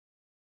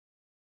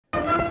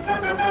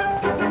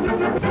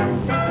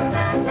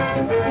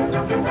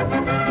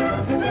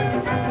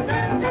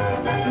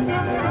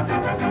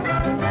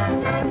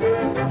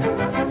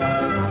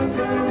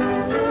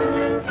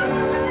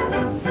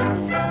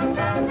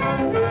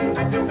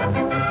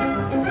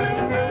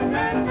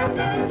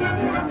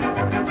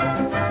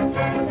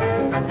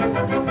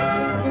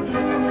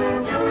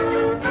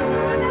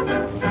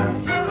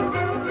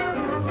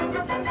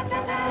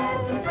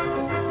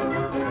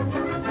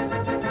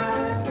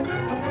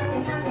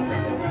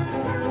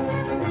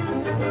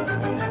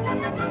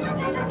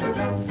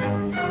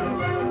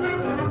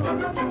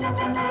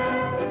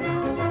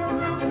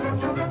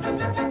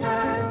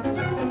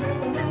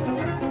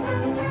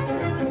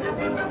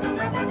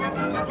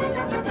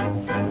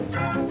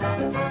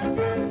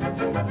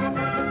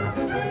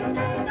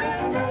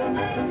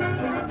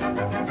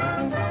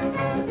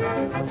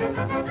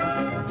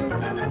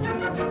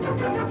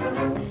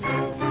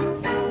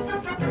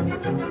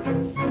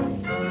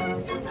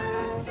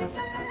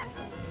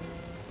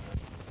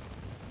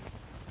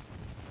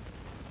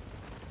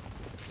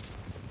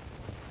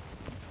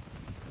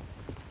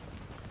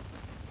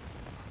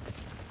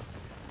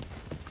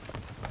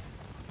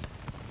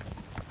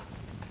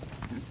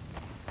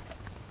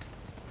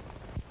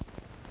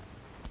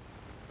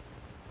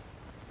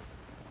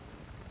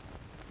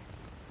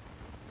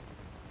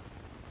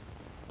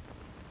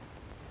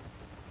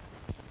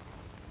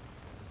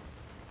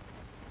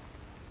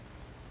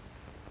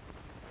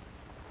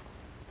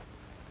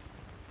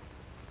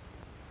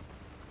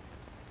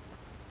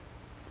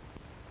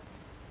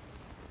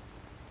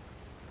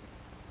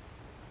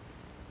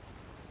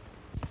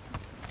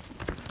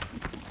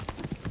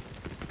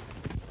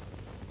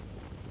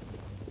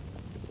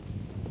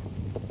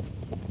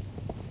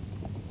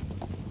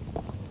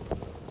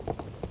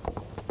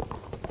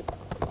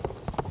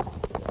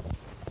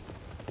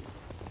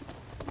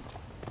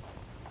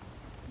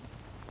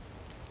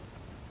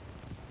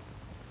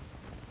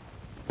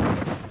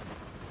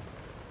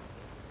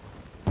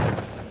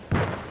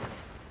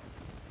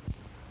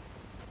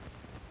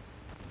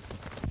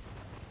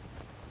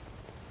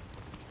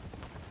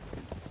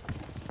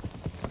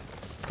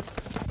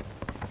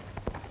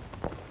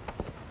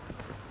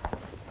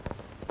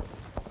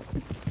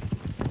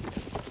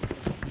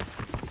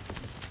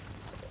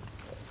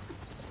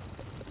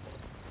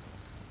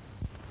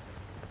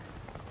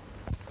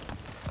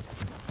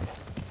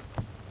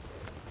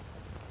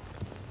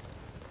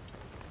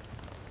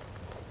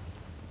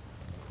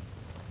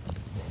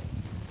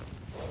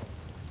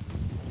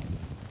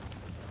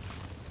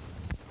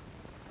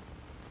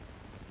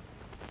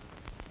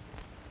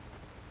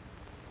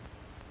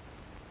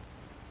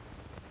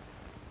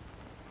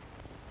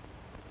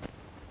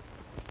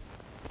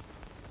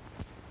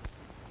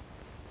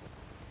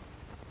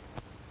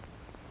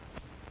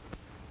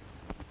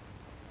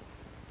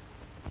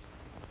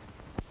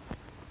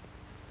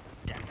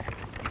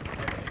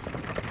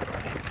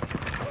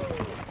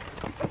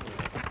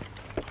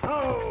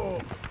Oh!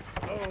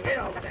 Oh, get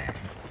over there.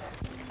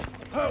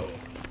 Oh!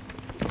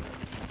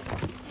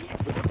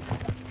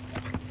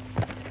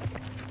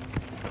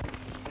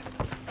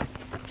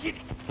 Get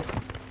it.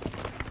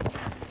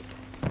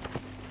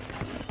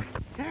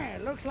 Hey,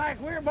 looks like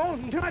we're both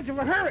in too much of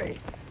a hurry.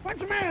 What's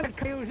the matter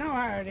with you? No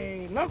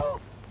hurry, local?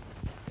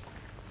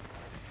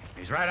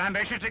 He's right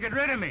ambitious to get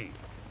rid of me.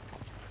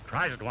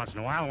 Tries it once in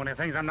a while when he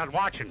thinks I'm not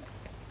watching.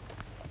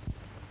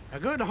 A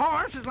good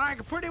horse is like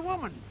a pretty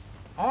woman.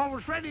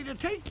 Always ready to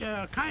take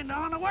you, kind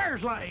of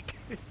unawares like.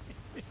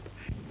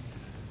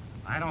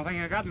 I don't think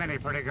you got many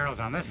pretty girls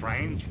on this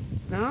range.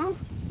 No?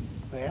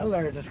 Well,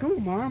 there's the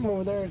schoolmarm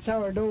over there at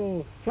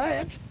Sourdough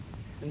Flats.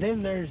 And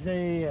then there's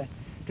the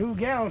two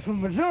gals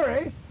from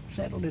Missouri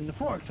settled in the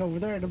Forks over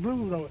there in the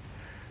Blue Road.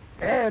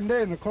 And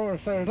then, of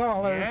course, there's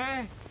all there's...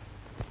 Yeah?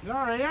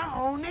 Gloria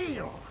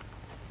O'Neill.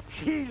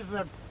 She's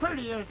the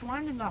prettiest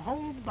one in the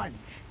whole bunch.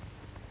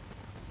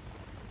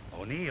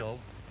 O'Neill?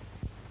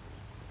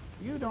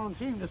 You don't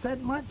seem to set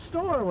much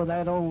store with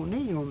that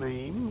O'Neill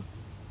name.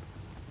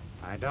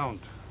 I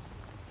don't.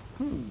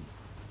 And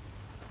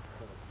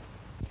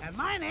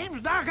my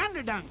name's Doc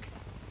Underdunk.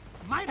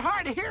 Might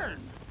hard of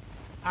hearing.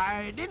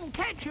 I didn't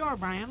catch your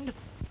brand.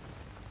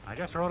 I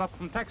just rode up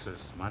from Texas.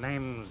 My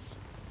name's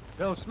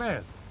Bill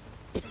Smith.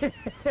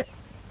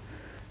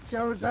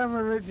 Show some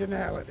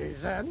originality,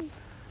 son.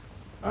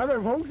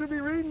 Other folks will be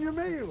reading your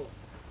mail.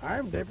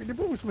 I'm deputy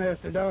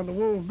postmaster down the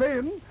Wolf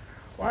Bend.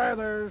 Why,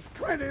 there's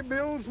 20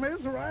 Bill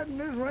Smiths riding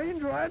this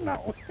range right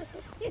now.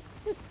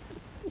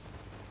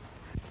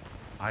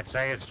 I'd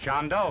say it's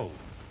John Doe.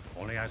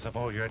 Only I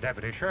suppose you're a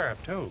deputy sheriff,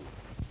 too.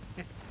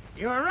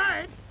 You're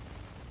right.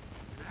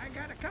 I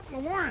got a couple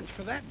of warrants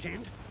for that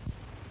gent.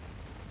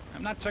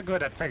 I'm not so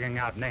good at figuring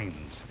out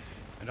names.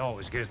 It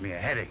always gives me a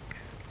headache.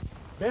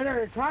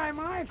 Better try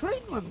my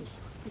treatments.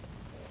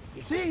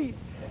 You see,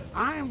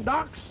 I'm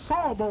Doc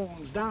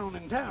Sawbones down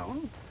in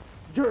town.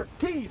 Jerk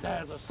teeth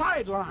as a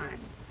sideline.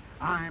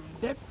 I'm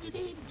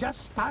deputy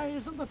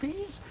justice of the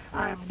peace.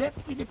 I'm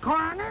deputy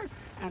coroner,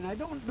 and I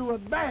don't do a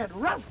bad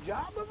rough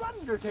job of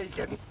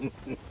undertaking.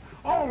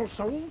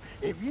 Also,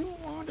 if you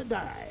want to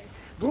die,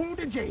 go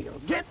to jail,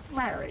 get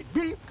married,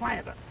 be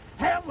planted,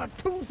 have a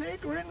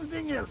toothache or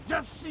anything else.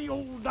 Just see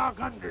old Doc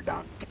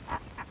Underdunk.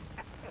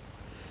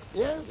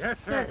 Yes? Yes,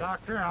 sir,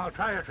 Doctor. I'll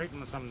try a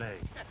treatment someday.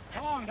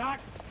 Come on, Doc.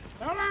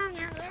 So long,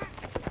 you there.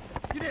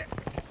 Get it.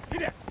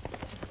 Get it.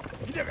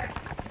 Get it back.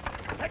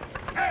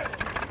 Hey.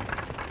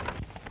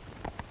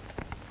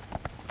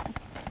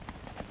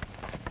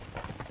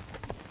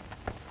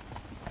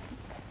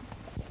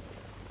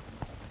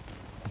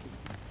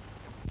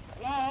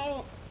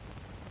 Hello?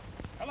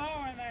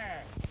 Hello in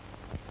there.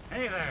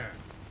 Hey there.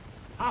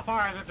 How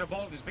far is it to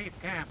Bolton's beef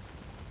camp?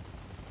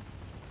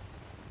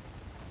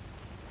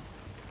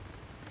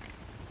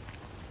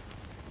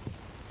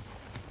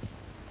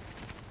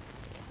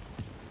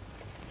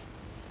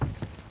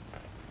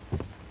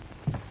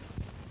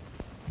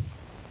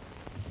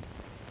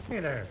 Hey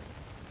there.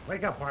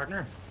 Wake up,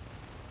 partner.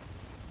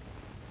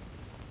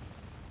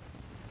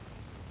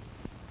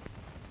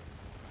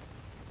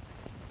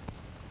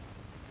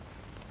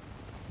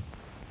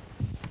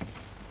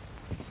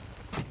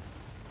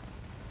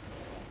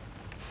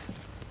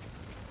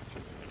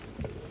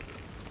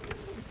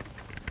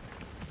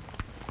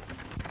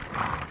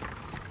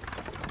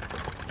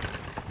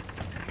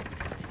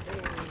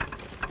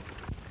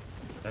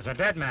 There's a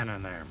dead man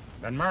in there.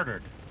 Been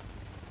murdered.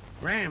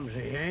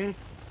 Ramsey, eh?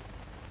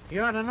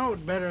 You ought to know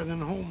it better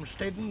than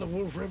homesteading the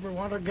Wolf River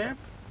Water Gap.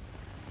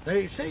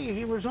 They say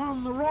he was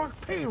on the Rork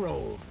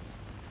payroll.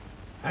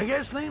 I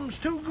guess them's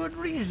two good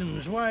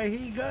reasons why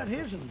he got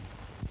his'n.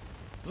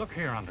 Look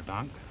here,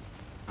 Underdunk.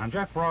 I'm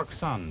Jeff Rork's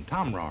son,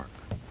 Tom Rork.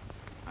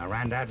 I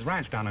ran Dad's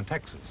ranch down in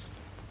Texas.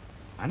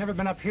 I've never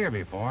been up here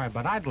before,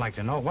 but I'd like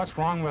to know what's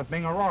wrong with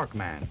being a Rork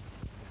man.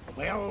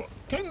 Well,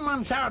 10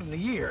 months out of the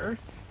year,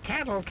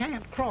 cattle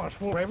can't cross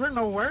Wolf River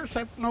nowhere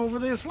except over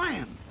this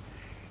land.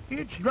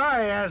 It's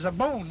dry as a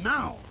bone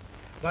now,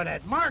 but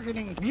at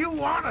marketing,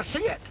 you ought to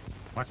see it.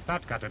 What's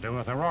that got to do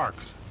with the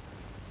Rorks?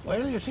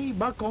 Well, you see,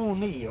 Buck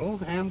O'Neill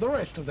and the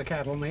rest of the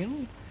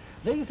cattlemen,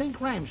 they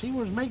think Ramsey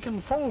was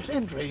making false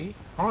entry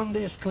on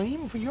this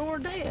claim for your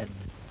dad.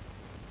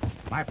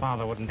 My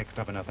father wouldn't mix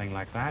up in a thing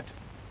like that.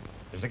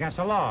 It's against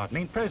the law. It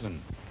means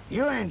prison.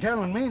 You ain't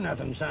telling me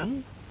nothing,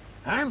 son.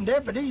 I'm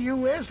Deputy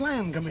U.S.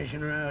 Land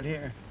Commissioner out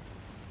here.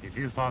 If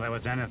you thought there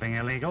was anything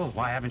illegal,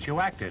 why haven't you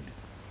acted?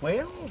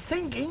 Well,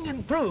 thinking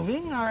and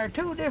proving are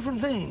two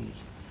different things.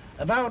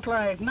 About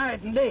like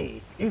night and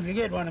day, if you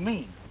get what I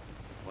mean.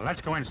 Well,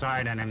 let's go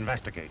inside and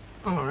investigate.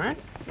 All right.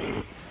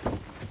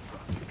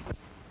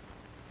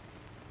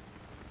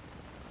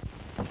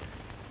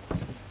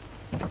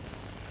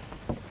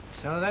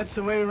 So that's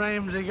the way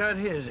Ramsey got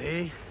his,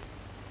 eh?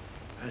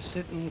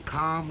 A-sitting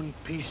calm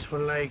and peaceful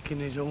like in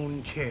his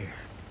own chair.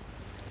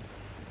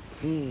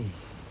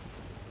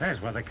 There's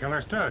where the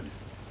killer stood.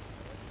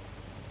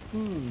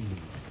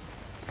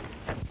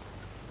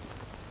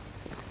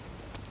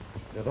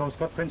 Do those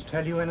footprints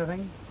tell you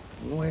anything?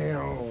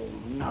 Well,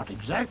 not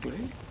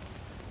exactly.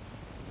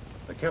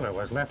 The killer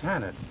was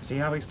left-handed. See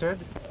how he stood?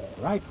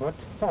 Right foot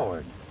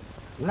forward.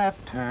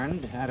 Left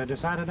turned at a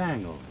decided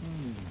angle.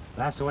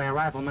 That's the way a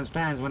rifleman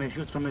stands when he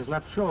shoots from his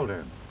left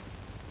shoulder.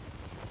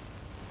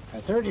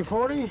 A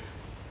 30-40,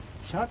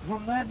 shot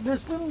from that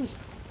distance,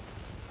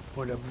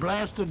 would have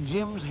blasted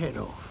Jim's head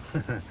off.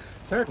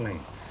 Certainly.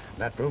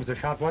 That proves the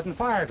shot wasn't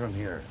fired from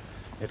here.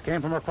 It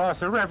came from across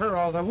the river,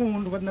 or the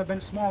wound wouldn't have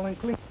been small and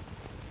clean.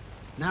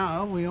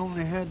 Now we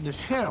only had the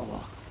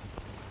shell.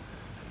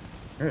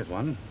 Here's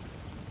one.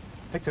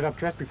 Picked it up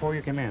just before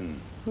you came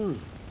in.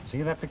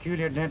 See that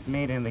peculiar dent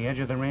made in the edge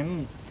of the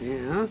rim?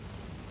 Yeah.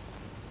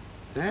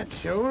 That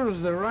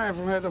shows the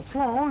rifle had a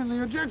flaw in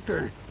the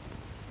ejector.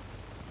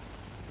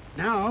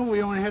 Now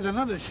we only had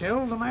another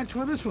shell to match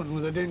with this one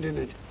with a dent in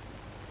it.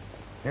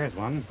 Here's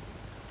one.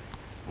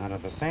 Out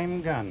of the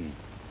same gun.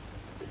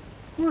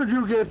 Where'd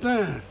you get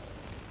that?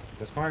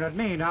 Just fired at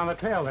me down the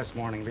trail this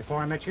morning before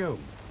I met you.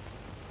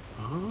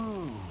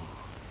 Oh,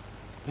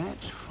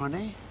 that's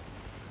funny.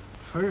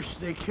 First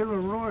they kill a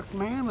Rork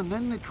man, and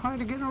then they try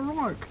to get a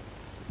Rork.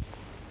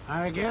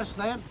 I guess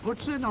that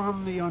puts it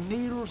on the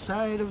O'Neill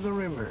side of the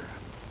river.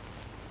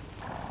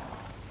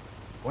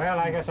 Well,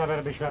 I guess I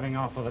better be shoving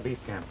off for the beef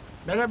camp.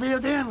 Better be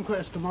at the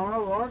inquest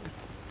tomorrow, Rork.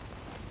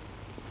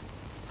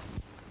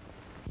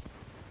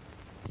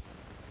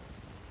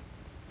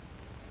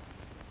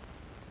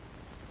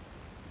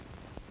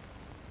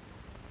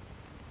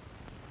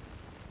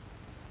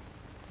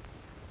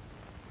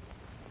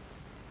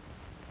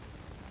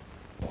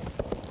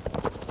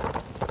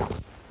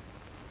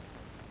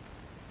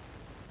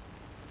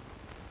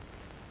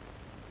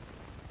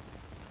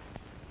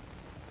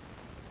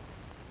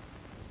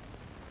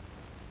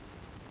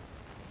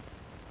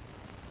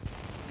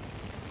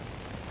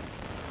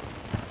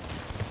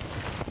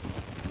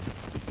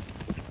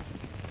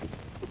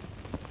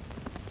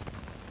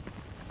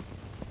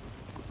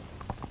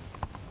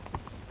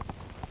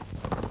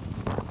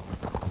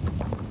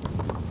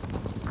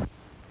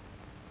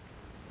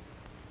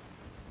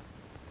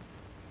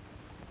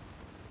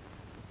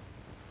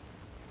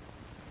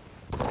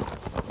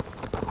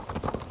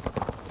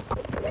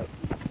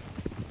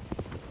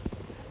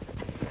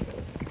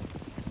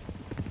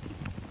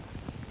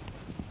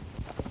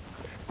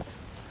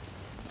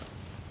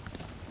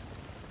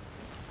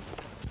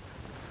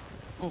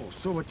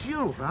 so it's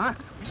you, huh?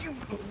 You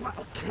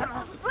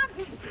wildcat! Let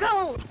me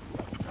go!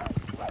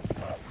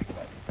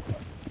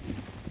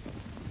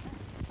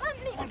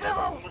 Let me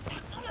go!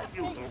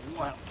 You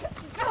wildcat!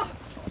 Go!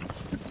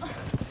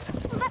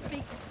 Let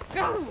me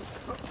go!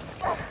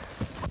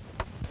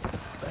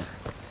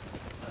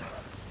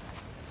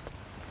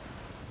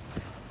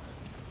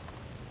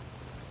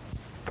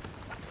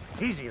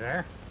 Easy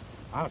there.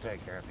 I'll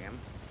take care of him.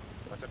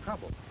 What's the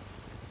trouble?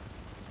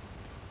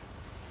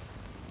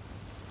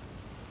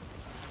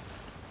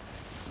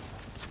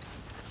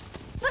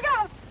 Look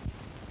out!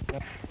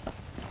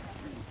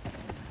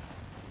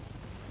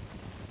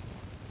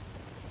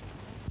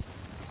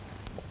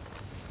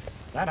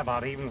 That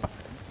about even.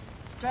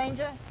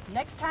 Stranger,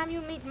 next time you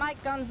meet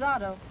Mike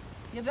Gonzato,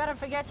 you better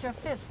forget your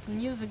fists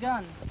and use a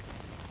gun.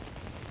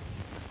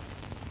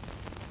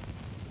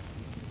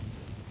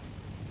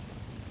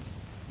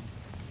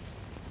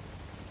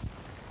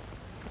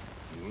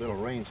 You little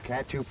range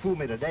cat, you fooled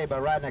me today by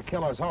riding a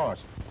killer's horse.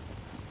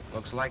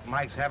 Looks like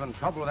Mike's having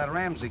trouble with that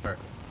Ramsey.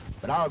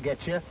 But I'll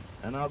get you,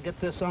 and I'll get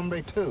this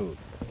hombre, too.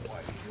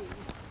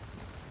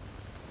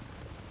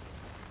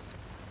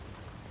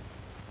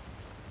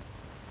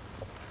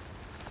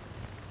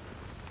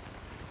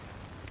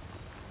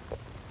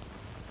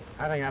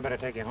 I think I better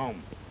take you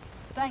home.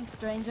 Thanks,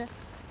 stranger.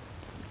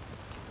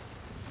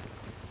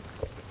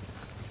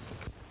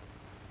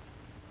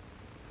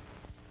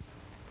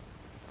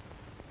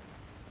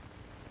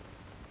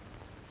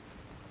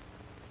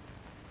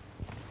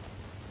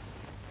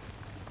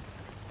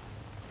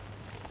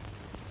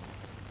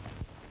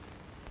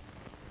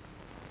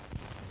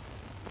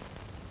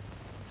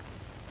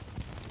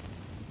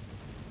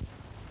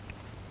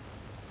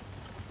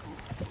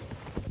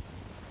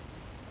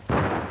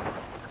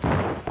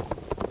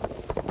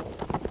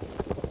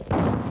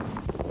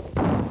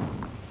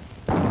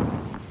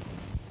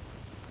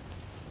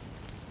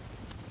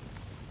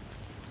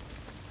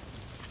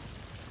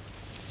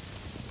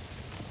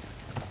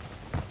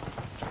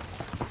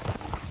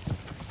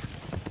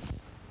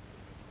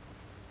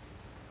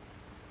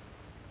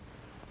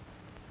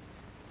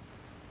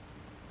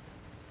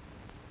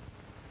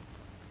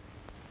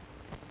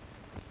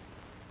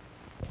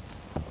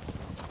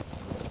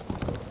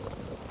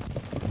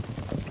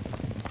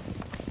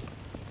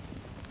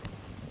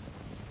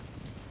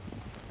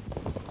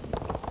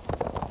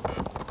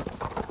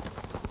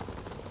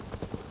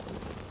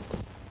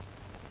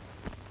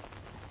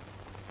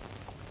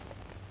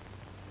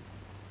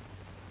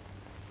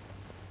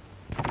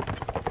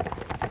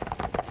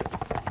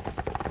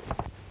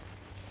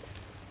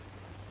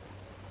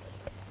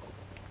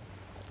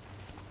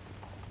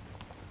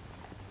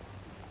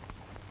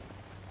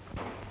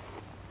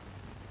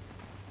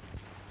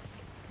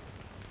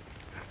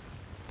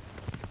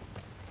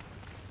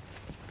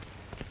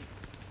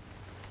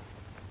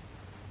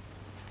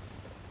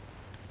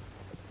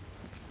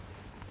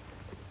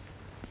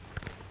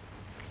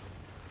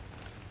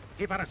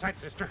 Keep out of sight,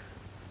 sister.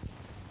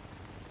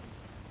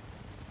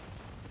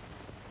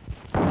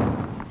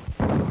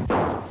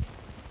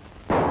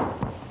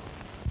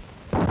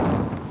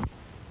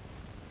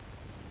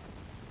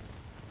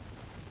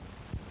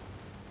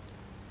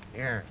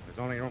 Here, there's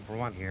only room for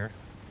one here.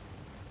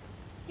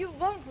 You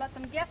won't let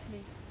them get me.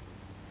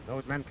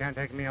 Those men can't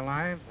take me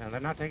alive, and they're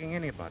not taking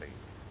anybody,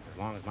 as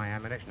long as my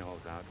ammunition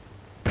holds out.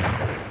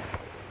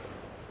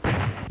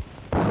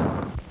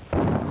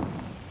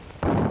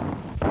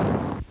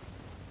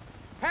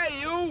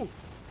 Hey, you!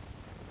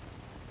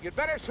 You'd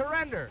better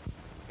surrender,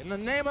 in the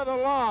name of the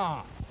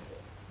law.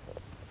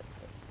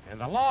 In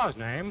the law's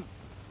name?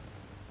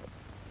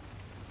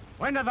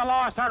 When did the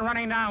law start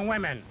running down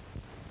women?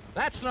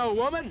 That's no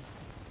woman.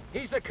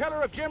 He's the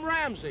killer of Jim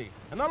Ramsey,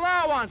 and the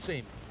law wants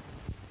him.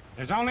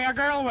 There's only a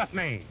girl with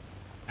me,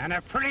 and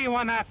a pretty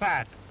one at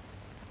that.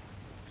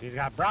 She's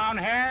got brown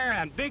hair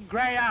and big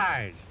gray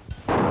eyes.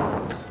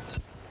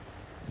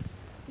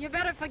 You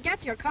better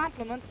forget your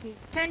compliments and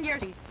tend your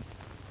teeth.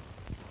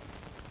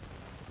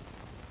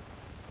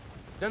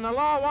 Then the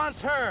law wants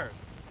her.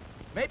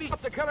 Maybe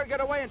help the killer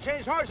get away and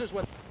change horses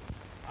with her.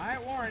 I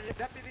warn you,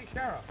 Deputy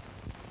Sheriff.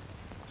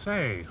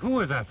 Say, who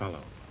is that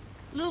fellow?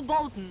 Lou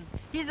Bolton.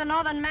 He's the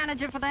northern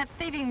manager for that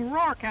thieving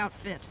Rork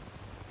outfit.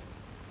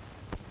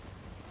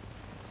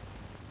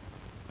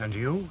 And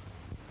you?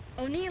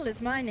 O'Neill is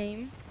my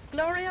name.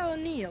 Gloria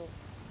O'Neill.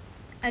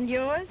 And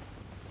yours?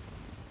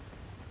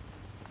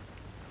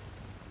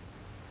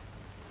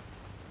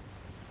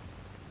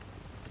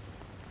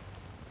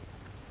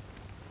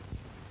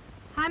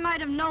 I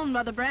might have known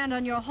by the brand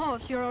on your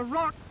horse you're a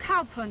Rork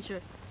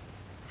cowpuncher.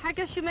 I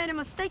guess you made a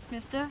mistake,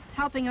 mister,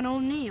 helping an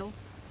O'Neill.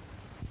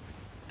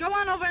 Go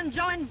on over and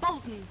join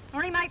Bolton,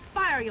 or he might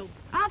fire you.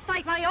 I'll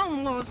fight my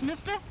own laws,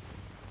 mister.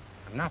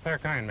 I'm not their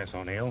kind, Miss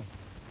O'Neill.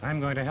 I'm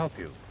going to help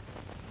you.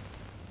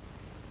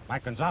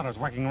 Mike Gonzato's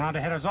working around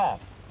to head us off.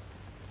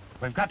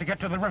 We've got to get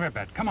to the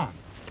riverbed. Come on.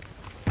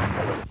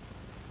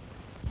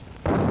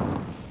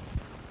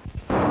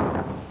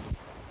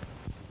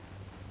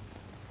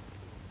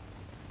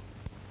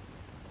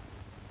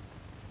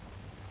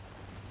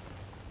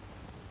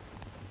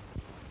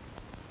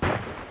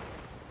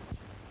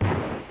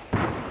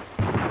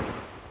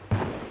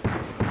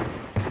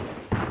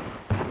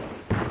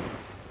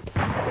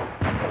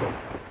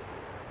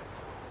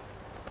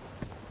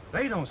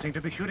 They don't seem to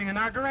be shooting in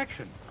our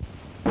direction.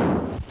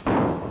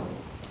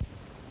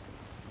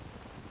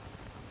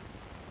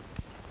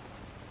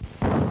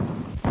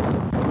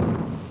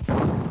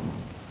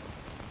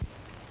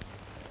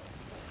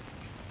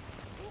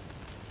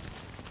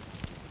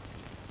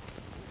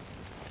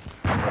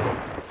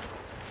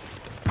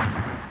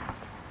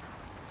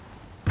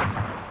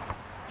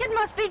 It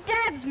must be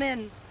Dad's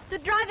men. They're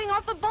driving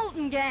off the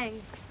Bolton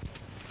gang.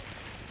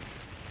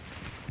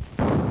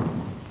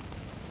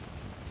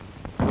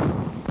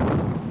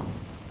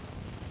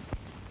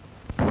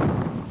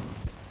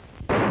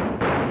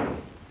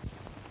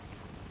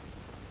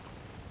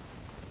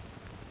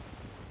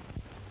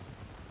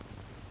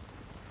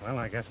 Well,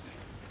 I guess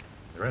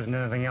there isn't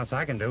anything else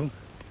I can do.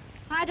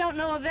 I don't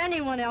know of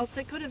anyone else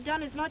that could have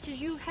done as much as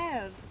you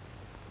have.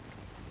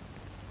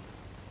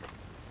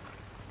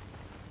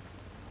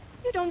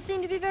 You don't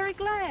seem to be very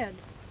glad.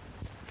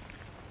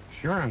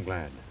 Sure, I'm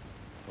glad.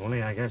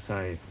 Only I guess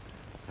I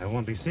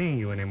won't be seeing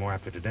you anymore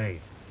after today.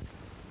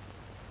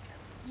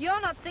 You're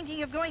not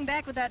thinking of going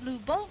back with that Lou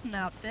Bolton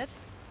outfit.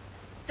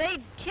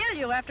 They'd kill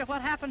you after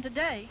what happened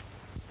today.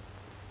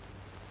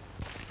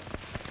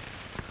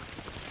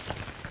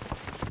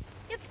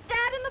 It's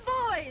Dad and the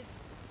boys.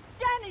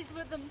 Danny's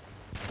with them.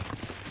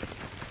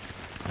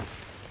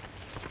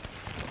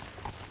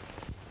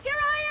 Here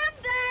I am,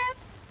 Dad.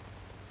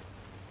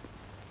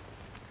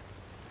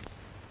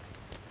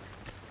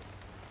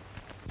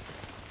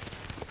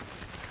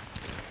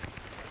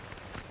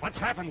 What's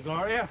happened,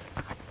 Gloria?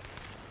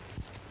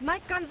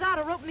 Mike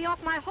Gonzaga roped me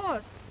off my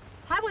horse.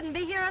 I wouldn't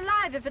be here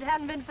alive if it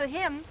hadn't been for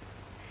him.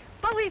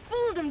 But we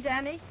fooled them,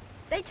 Danny.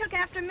 They took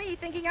after me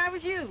thinking I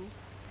was you.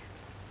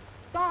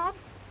 Bob,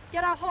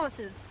 get our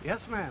horses. Yes,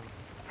 ma'am.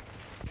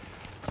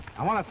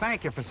 I want to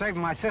thank you for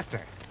saving my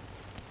sister.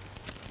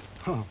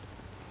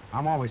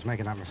 I'm always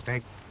making that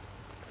mistake.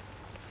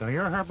 So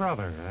you're her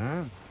brother,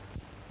 huh?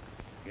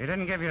 You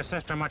didn't give your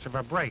sister much of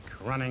a break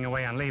running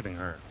away and leaving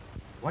her.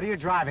 What are you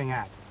driving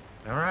at?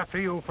 They were after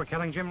you for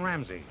killing Jim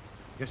Ramsey.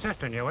 Your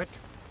sister knew it,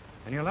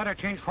 and you let her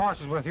change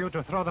horses with you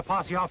to throw the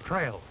posse off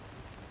trail.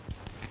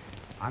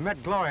 I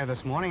met Gloria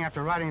this morning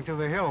after riding through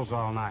the hills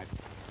all night.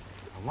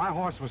 Well, my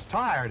horse was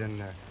tired,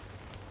 and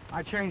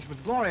I changed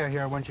with Gloria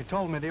here when she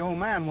told me the old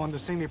man wanted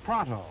to see me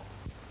pronto.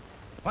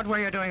 What were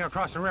you doing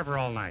across the river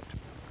all night?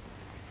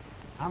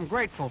 I'm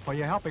grateful for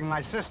you helping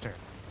my sister.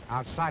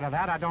 Outside of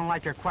that, I don't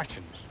like your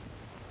questions.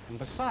 And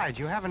besides,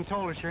 you haven't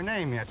told us your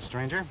name yet,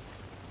 stranger.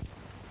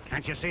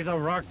 Can't you see the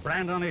Rork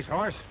brand on his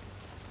horse?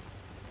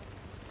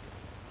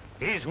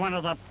 He's one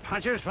of the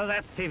punchers for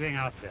that thieving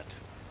outfit.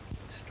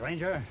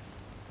 Stranger,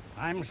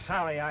 I'm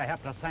sorry I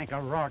have to thank a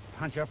Rork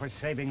puncher for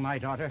saving my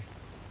daughter.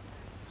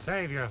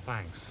 Save your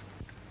thanks.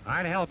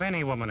 I'd help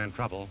any woman in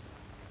trouble,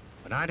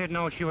 but I didn't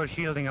know she was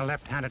shielding a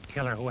left-handed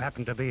killer who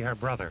happened to be her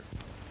brother.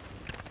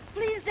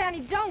 Please, Danny,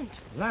 don't.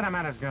 Let him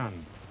at his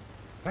gun.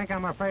 Think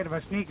I'm afraid of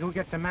a sneak who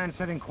gets a man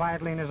sitting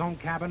quietly in his own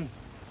cabin?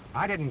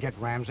 I didn't get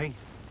Ramsey.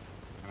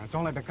 And it's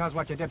only because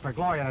what you did for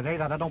Gloria today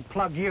that I don't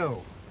plug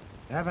you.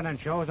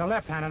 Evidence shows a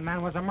left-handed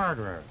man was a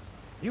murderer.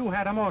 You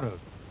had a motive,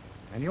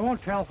 and you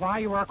won't tell why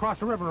you were across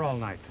the river all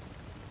night.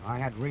 I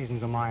had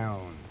reasons of my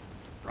own.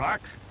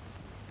 Rork,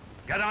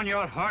 get on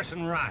your horse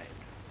and ride.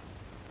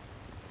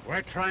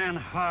 We're trying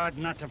hard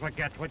not to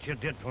forget what you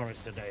did for us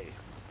today.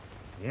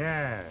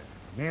 Yeah,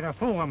 made a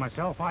fool of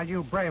myself while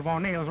you brave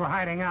O'Neills were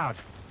hiding out.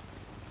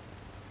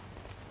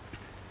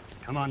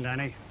 Come on,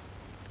 Danny.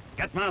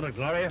 Get mounted,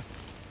 Gloria.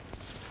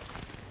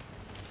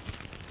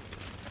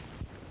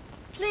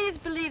 Please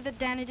believe that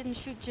Danny didn't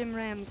shoot Jim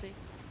Ramsey.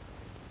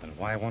 Then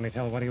why won't he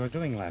tell what he was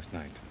doing last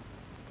night?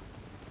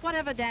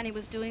 Whatever Danny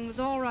was doing was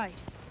all right.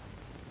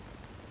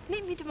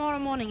 Meet me tomorrow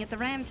morning at the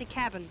Ramsey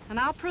cabin, and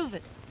I'll prove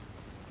it.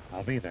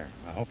 I'll be there.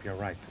 I hope you're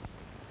right.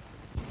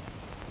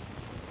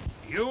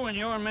 You and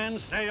your men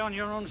stay on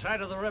your own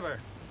side of the river,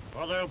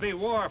 or there'll be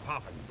war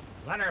popping.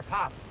 Let her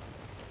pop.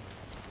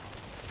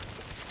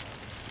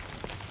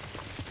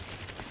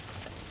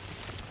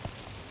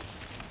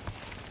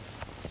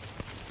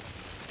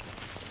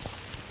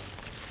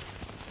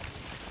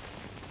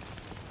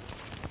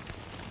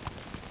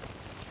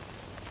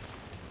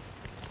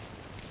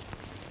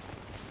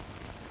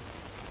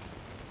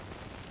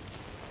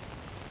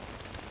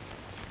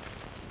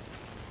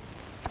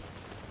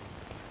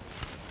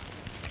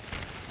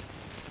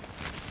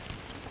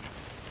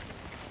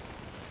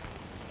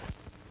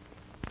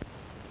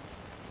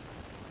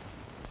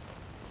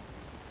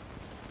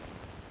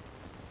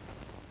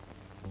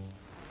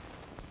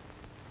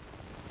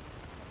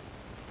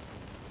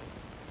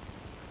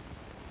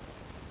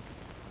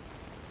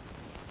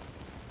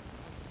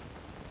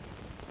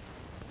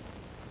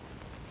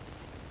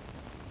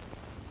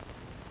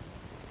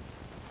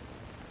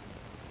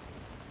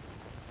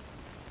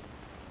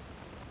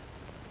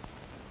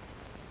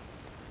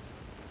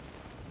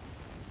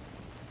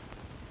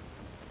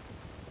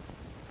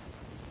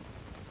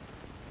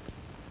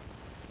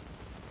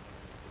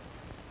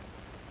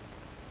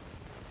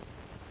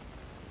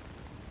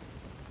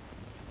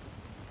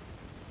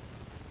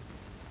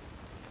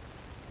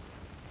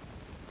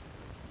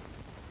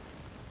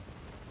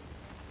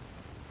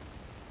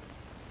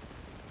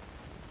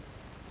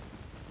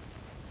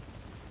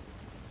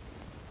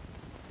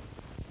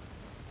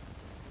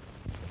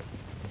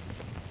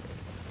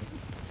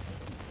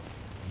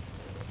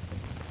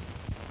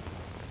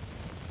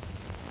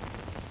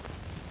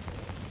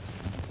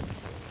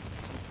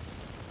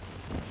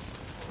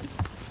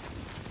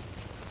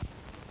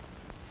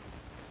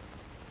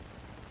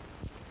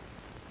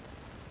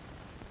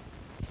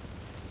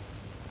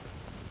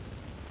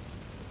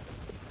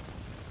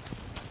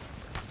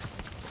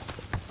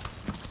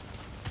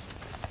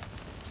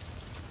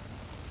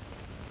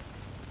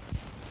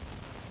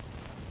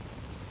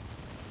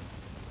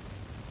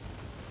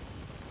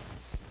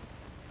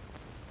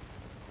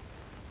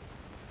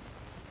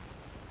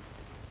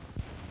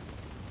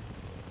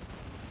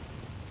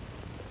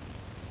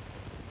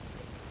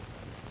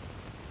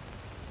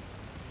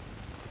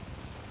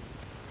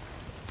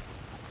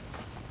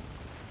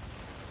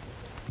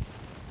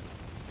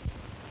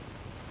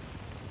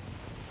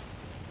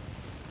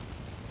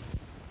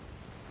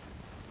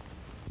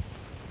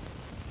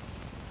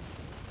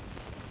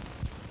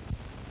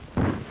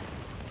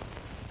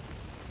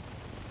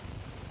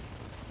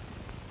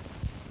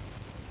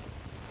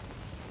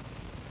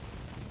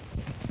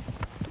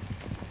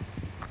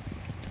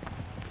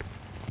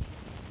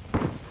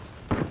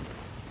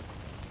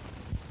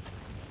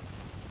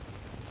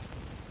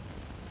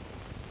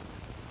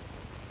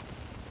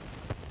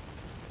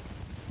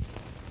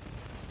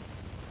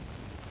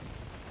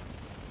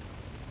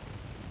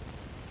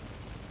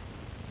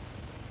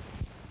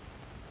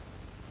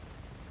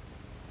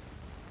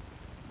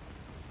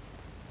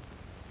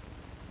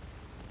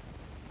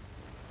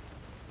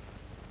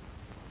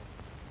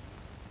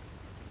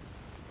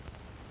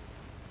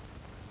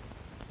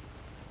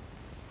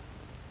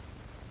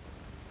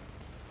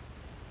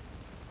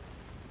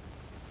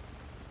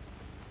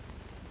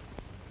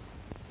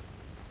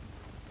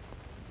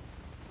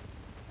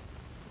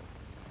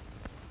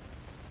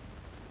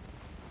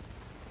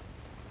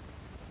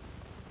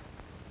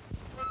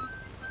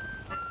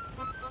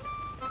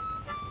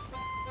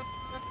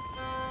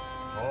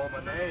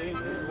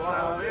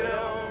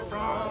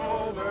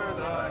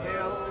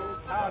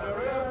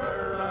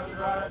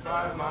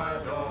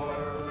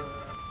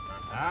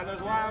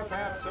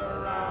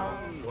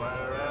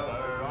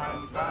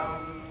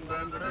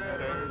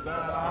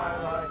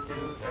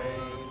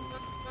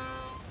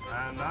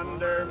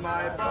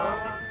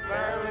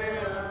 Sally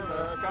in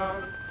the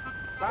skunk.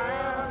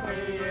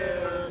 Sammy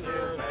is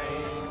his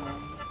name.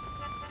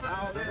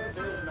 Now this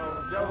is no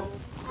joke.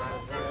 That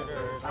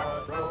trigger's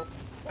a rope.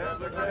 It's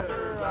the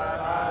glitter that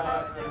I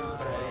like to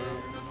say.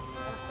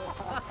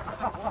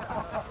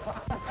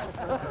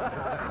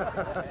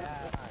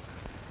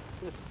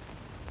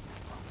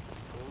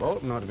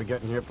 Bolton ought to be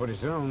getting here pretty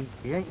soon.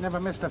 He ain't never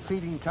missed a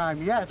feeding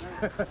time yet.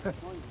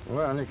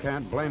 Well, you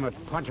can't blame a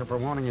puncher for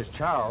wanting his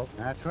chow.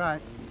 That's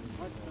right.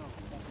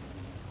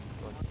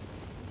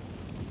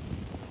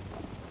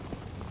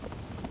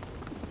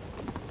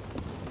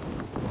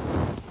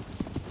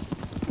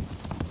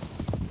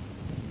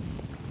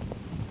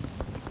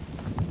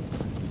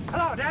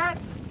 Hello, Dad.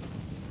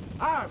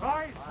 Hi,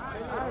 boys.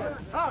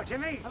 Hello,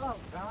 Jimmy. Hello,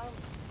 Tom.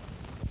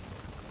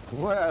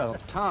 Well,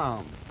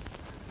 Tom,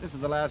 this is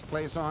the last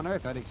place on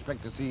earth I'd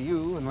expect to see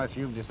you unless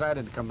you've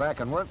decided to come back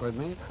and work with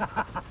me.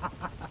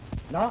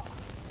 No,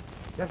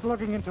 just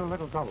looking into a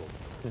little trouble.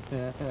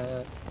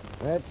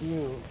 That's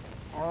you.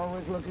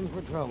 Always looking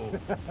for trouble.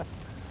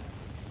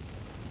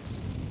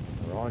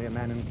 Are all your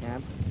men in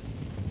camp?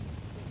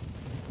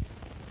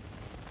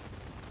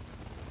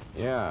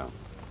 Yeah,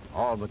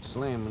 all but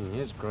Slim and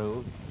his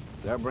crew.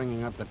 They're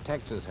bringing up the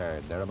Texas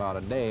herd. They're about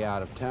a day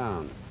out of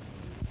town.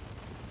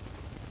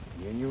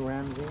 You knew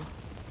Ramsey?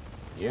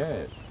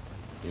 Yes,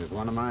 he was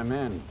one of my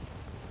men.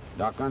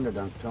 Doc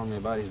Underdunk told me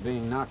about his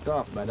being knocked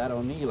off by that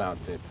O'Neill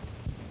outfit.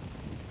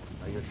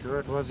 Are you sure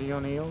it was the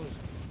O'Neills?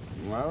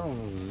 Well,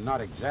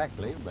 not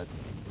exactly, but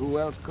who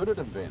else could it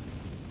have been?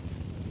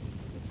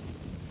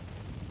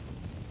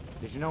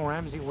 Did you know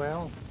Ramsey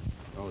well?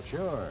 Oh,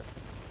 sure.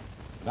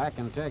 Back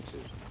in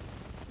Texas.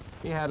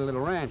 He had a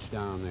little ranch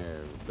down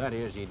there. That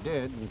is, he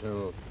did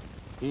until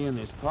he and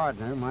his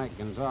partner, Mike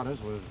Gonzalez,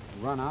 was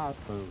run out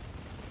for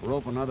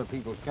roping other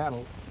people's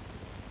cattle.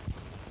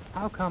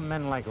 How come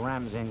men like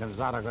Ramsey and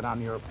Gonzaga got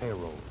on your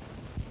payroll?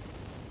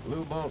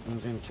 Lou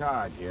Bolton's in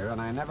charge here, and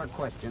I never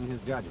question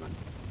his judgment.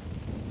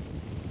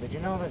 Did you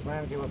know this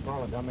Ramsey was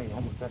called a dummy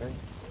homesteader?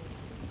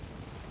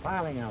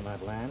 Filing on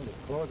that land,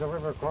 closed the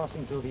river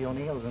crossing to the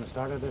O'Neills and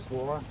started this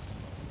war?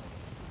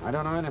 I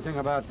don't know anything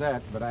about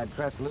that, but I'd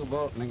trust Lou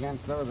Bolton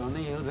against those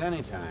O'Neills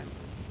anytime.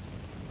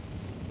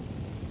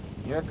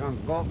 Here comes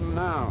Bolton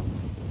now.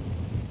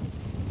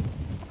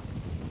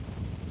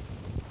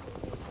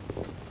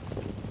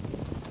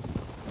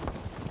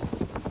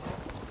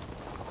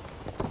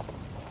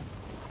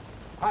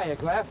 Hiya,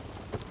 Clef.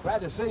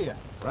 Glad to see you.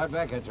 Right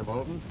back at you,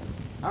 Bolton.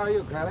 How are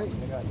you, Crowley?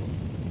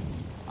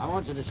 I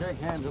want you to shake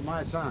hands with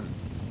my son,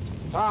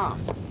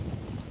 Tom.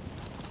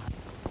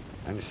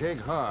 And shake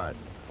hard,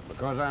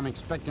 because I'm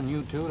expecting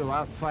you two to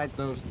outfight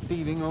those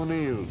thieving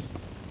O'Neills.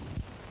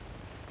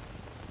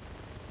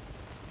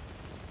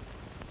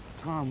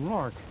 Tom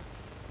Rork.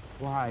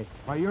 Why,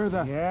 you're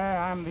the...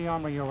 Yeah, I'm the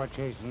hombre you were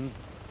chasing.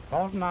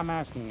 Bolton, I'm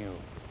asking you,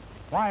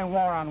 why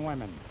war on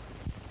women?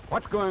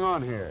 What's going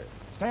on here?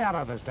 Stay out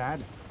of this,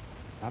 Dad.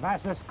 I've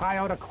asked this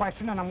coyote a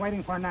question, and I'm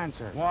waiting for an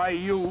answer. Why,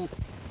 you...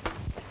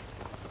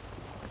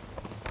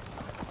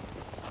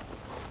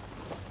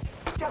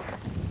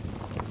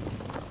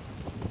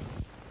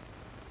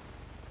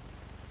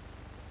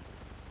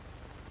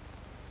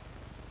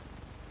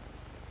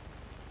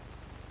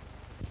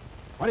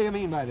 What do you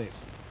mean by this?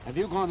 Have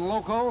you gone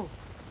loco?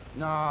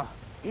 No,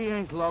 he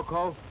ain't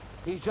loco.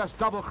 He's just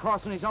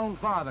double-crossing his own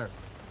father.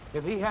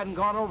 If he hadn't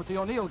gone over to the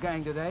O'Neill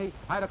gang today,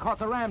 I'd have caught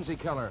the Ramsey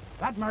killer.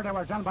 That murder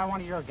was done by one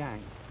of your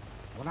gang.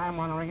 What I'm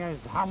wondering is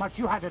how much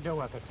you had to do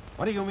with it.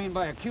 What do you mean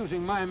by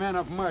accusing my men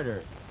of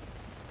murder?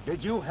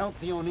 Did you help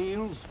the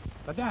O'Neills?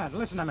 But, Dad,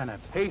 listen a minute.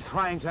 He's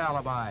trying to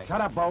alibi.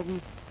 Shut up,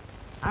 Bolton.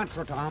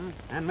 Answer, Tom,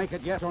 and make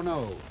it yes or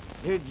no.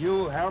 Did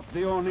you help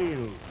the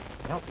O'Neills?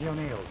 Help the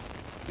O'Neills.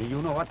 Do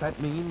you know what that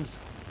means?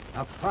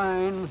 A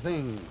fine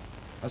thing.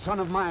 A son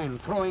of mine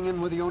throwing in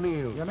with the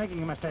O'Neills. You're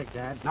making a mistake,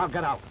 Dad. Now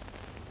get out.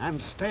 And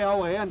stay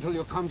away until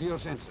you come to your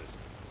senses.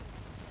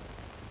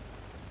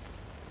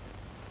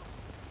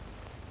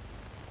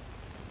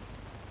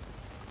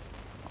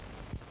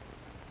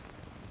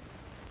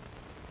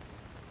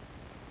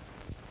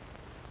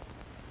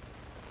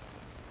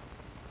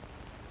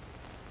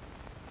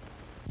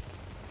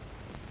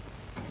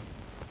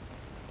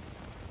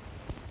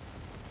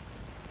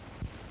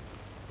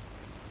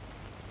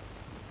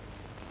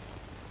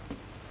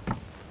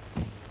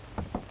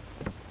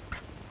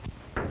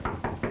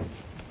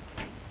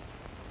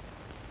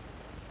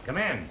 Come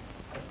in.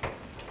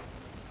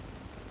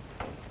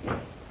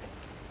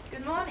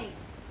 Good morning.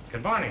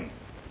 Good morning.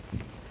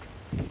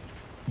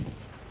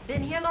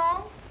 Been here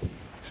long?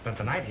 Spent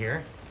the night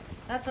here.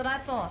 That's what I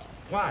thought.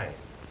 Why?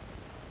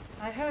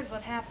 I heard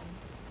what happened.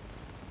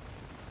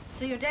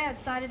 So your dad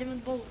sided him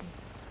with Bolton.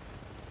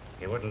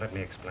 He wouldn't let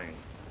me explain.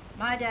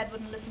 My dad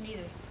wouldn't listen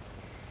either.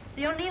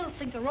 The O'Neills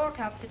think the Rork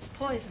outfit's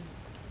poison.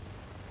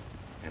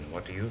 And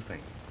what do you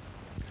think?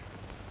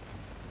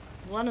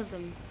 One of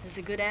them is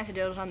a good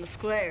antidote on the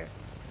square.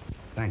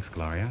 Thanks,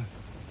 Gloria.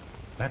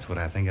 That's what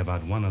I think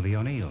about one of the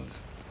O'Neills.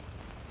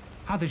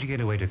 How did you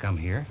get away to come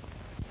here?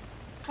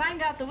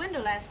 Climbed out the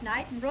window last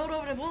night and rode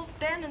over to Wolf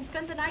Bend and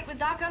spent the night with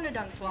Doc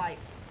Underdunk's wife.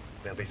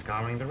 They'll be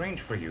scouring the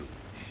range for you.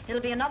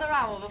 It'll be another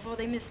hour before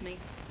they miss me.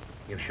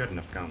 You shouldn't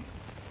have come.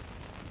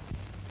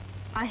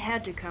 I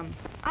had to come.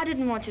 I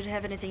didn't want you to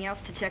have anything else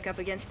to check up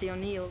against the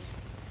O'Neills.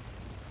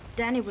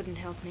 Danny wouldn't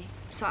help me,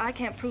 so I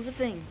can't prove a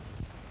thing.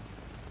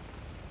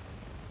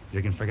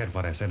 You can forget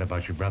what I said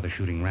about your brother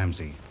shooting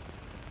Ramsey.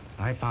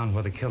 I found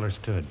where the killer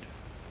stood.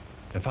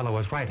 The fellow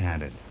was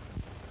right-handed.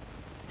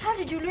 How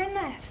did you learn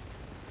that?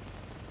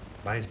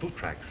 By his boot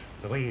tracks.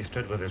 The way he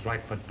stood with his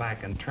right foot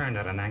back and turned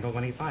at an angle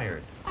when he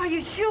fired. Are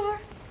you sure?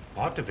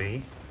 Ought to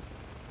be.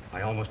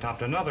 I almost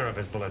stopped another of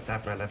his bullets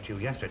after I left you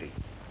yesterday.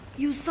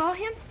 You saw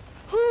him?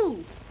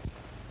 Who?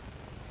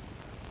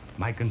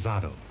 Mike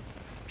Gonzato.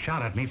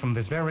 Shot at me from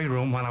this very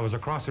room while I was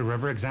across the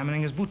river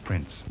examining his boot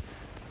prints.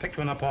 Picked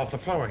one up off the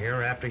floor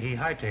here after he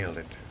hightailed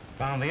it.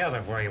 Found the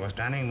other where he was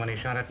standing when he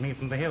shot at me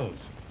from the hills.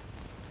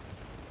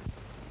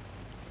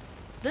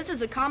 This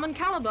is a common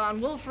caliber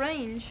on Wolf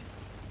Range.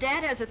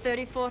 Dad has a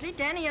 .30-40,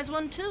 Danny has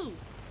one too.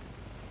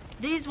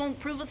 These won't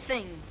prove a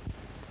thing.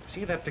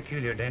 See that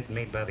peculiar dent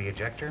made by the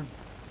ejector?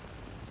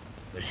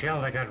 The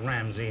shell that got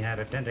Ramsey had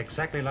a dent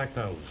exactly like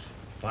those,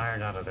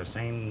 fired out of the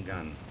same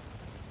gun.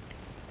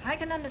 I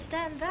can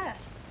understand that.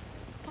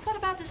 But what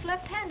about this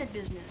left-handed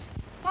business?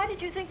 Why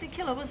did you think the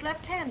killer was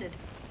left-handed?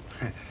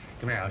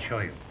 Come here, I'll show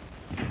you.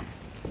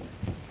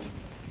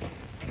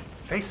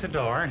 Face the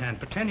door and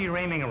pretend you're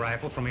aiming a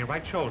rifle from your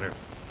right shoulder.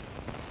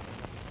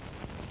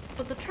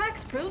 But the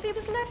tracks prove he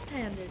was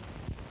left-handed.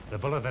 The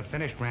bullet that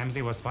finished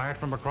Ramsey was fired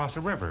from across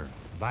the river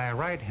by a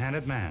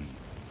right-handed man,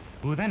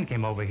 who then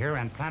came over here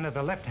and planted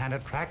the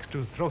left-handed tracks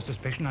to throw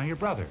suspicion on your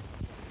brother.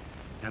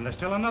 And there's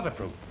still another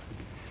proof.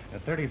 The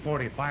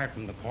 .30-40 fired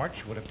from the porch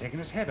would have taken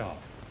his head off.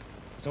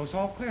 So it's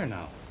all clear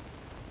now.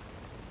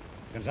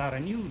 Gonzaga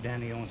knew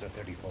Danny owns a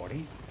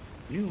 .30-40,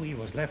 knew he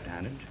was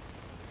left-handed,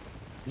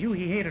 knew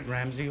he hated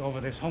Ramsey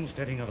over this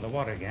homesteading of the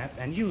water gap,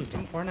 and used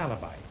him for an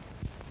alibi.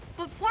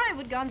 But why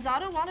would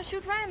Gonzaga want to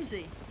shoot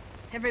Ramsey?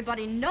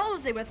 Everybody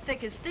knows they were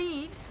thick as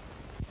thieves.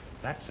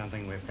 That's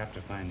something we've got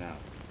to find out.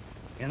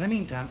 In the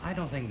meantime, I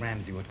don't think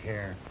Ramsey would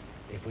care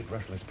if we'd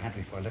rustle his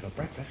pantry for a little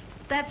breakfast.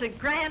 That's a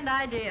grand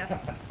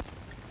idea.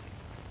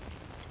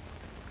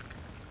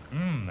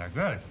 They're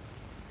good.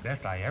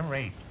 Best I ever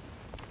ate.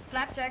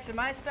 Flapjacks are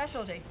my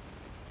specialty.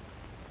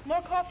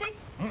 More coffee?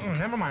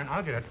 Never mind,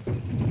 I'll get it.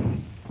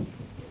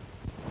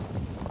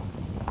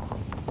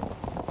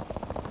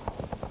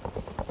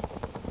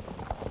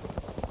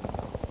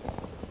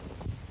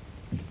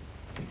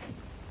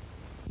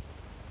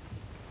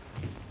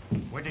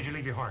 Where did you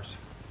leave your horse?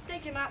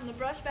 Stake him out in the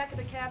brush back of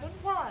the cabin.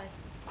 Why?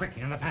 Quick,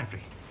 in the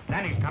pantry.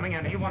 Danny's coming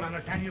and he won't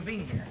understand you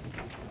being here.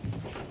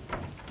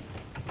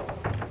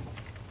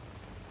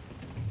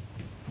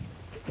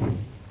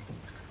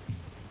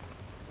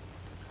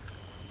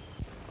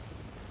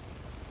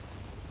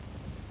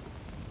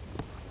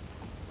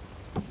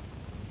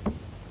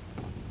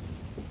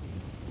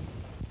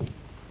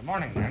 Good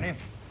morning, Danny.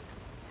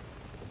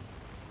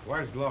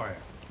 Where's Gloria?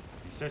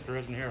 Your sister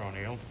isn't here,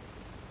 O'Neill.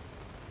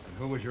 And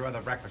who was your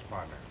other breakfast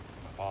partner?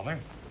 My father?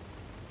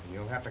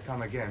 You'll have to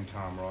come again,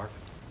 Tom Rork.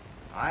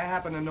 I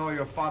happen to know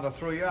your father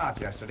threw you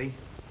out yesterday.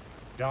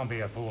 Don't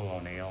be a fool,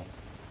 O'Neill.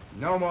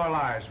 No more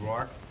lies,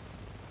 Rork.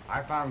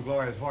 I found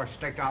Gloria's horse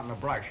staked out in the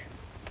brush.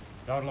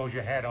 Don't lose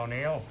your head,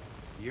 O'Neill.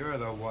 You're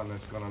the one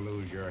that's gonna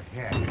lose your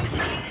head.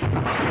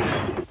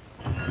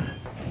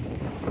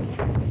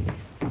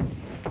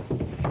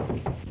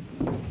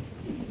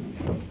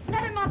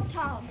 Let him up,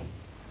 Tom.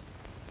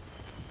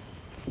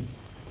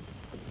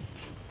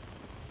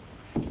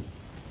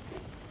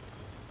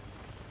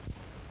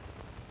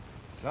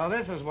 So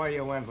this is where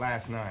you went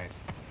last night.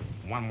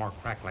 One more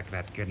crack like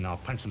that, kid, and I'll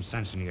punch some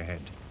sense into your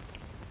head.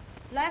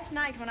 Last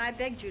night when I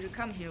begged you to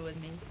come here with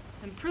me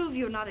and prove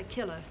you're not a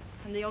killer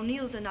and the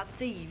O'Neills are not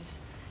thieves,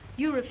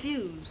 you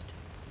refused.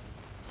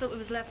 So it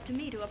was left to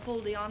me to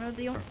uphold the honor of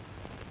the O'Neills.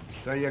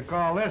 So you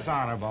call this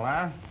honorable,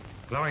 huh?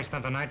 Glory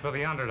spent the night with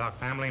the Underdog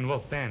family in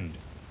Wolf Bend.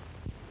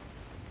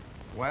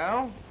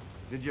 Well,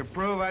 did you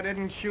prove I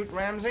didn't shoot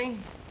Ramsey?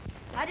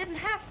 I didn't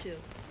have to.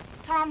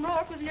 Tom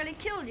Rork was nearly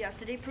killed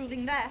yesterday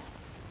proving that.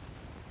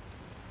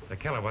 The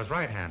killer was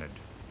right-handed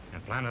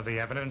and planted the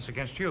evidence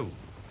against you.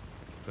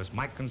 It was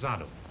Mike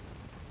Gonzato.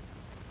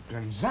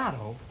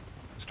 Gonzato?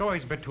 The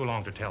story's a bit too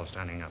long to tell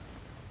standing up.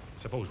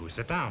 Suppose we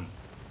sit down.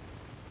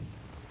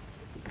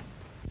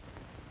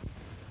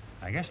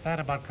 I guess that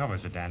about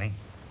covers it, Danny.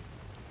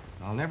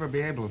 I'll never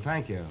be able to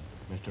thank you,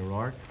 Mr.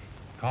 Rork.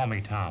 Call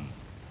me Tom.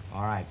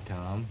 All right,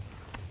 Tom.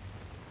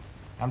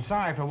 I'm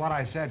sorry for what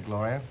I said,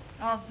 Gloria.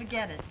 Oh,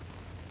 forget it.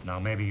 Now,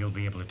 maybe you'll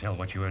be able to tell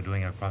what you were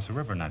doing across the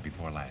river night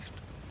before last.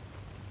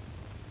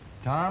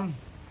 Tom,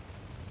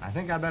 I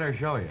think I better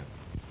show you.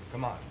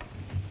 Come on.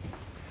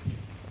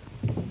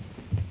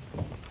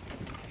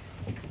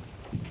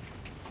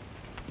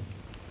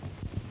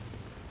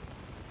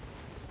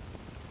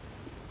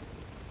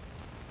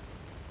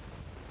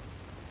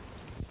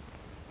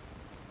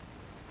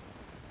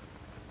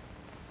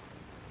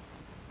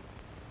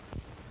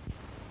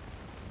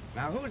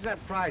 Now, who's that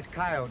prize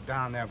coyote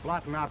down there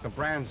blotting out the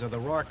brands of the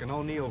Rork and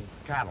O'Neill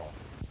cattle?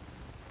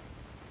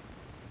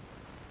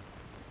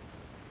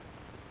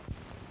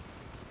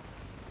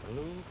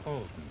 Lou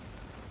Bolton.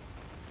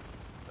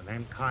 The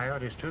name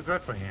Coyote is too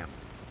good for him.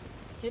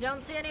 You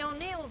don't see any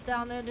O'Neills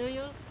down there, do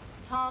you,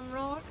 Tom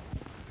Rork?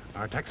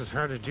 Our Texas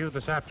herd is due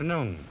this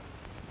afternoon.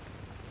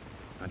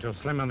 Until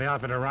Slim and the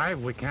outfit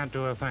arrive, we can't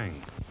do a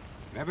thing.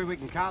 Maybe we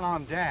can count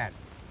on Dad.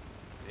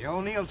 The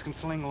O'Neills can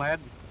sling lead.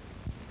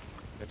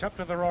 It's up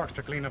to the Rorks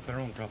to clean up their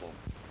own trouble.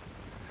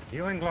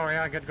 You and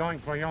Gloria get going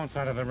for your own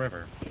side of the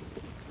river.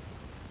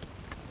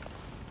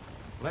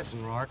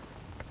 Listen, Rork,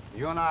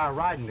 you and I are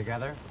riding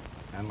together,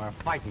 and we're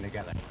fighting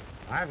together.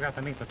 I've got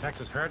to meet the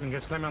Texas herd and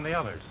get Slim and the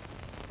others.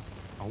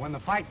 Well, when the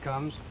fight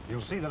comes,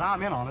 you'll see that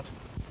I'm in on it.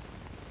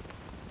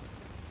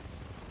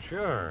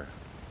 Sure.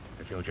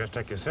 If you'll just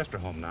take your sister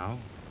home now.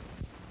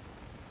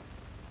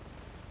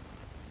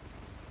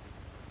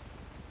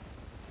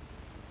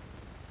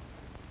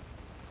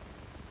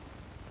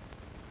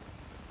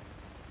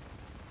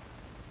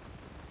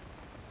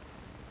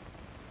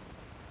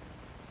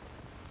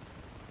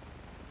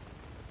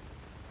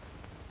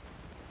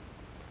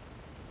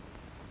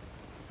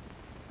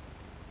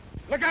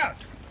 Look out!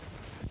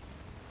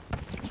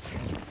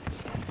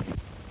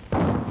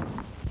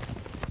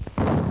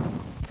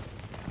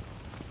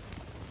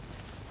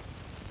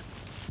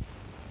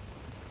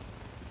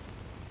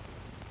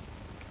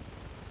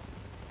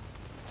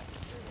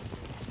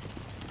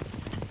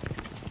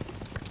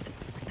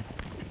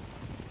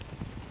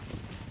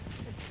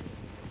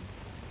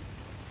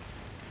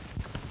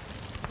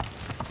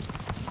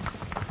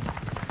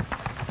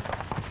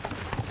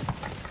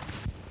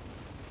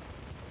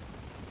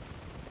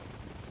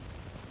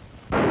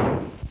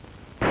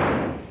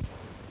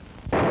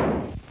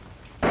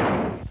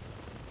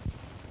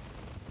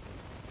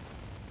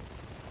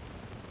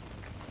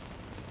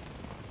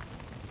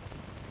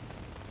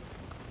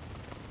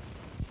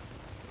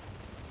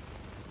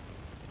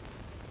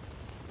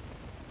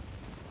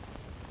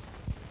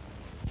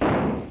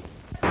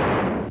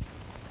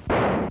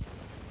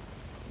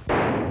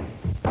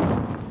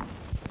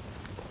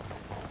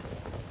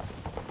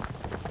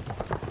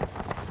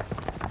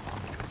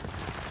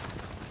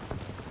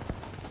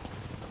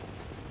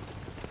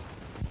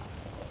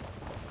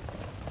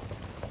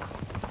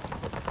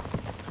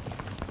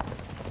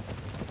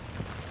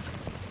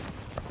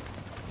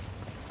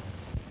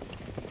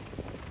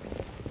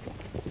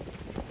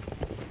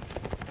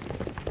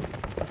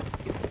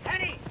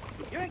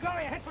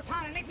 Gloria, head for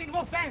town and meet me in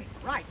Wolf Bend.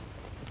 Right.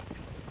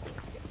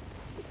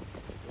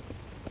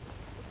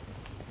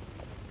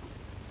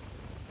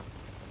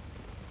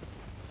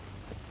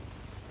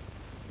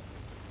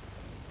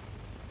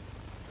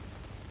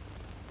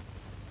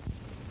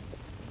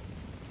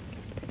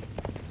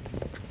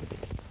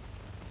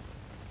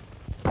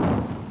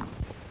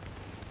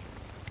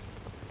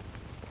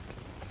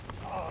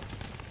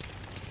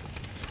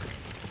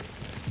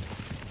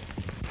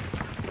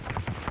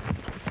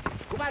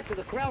 Go back to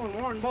the corral and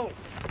warn Bolton.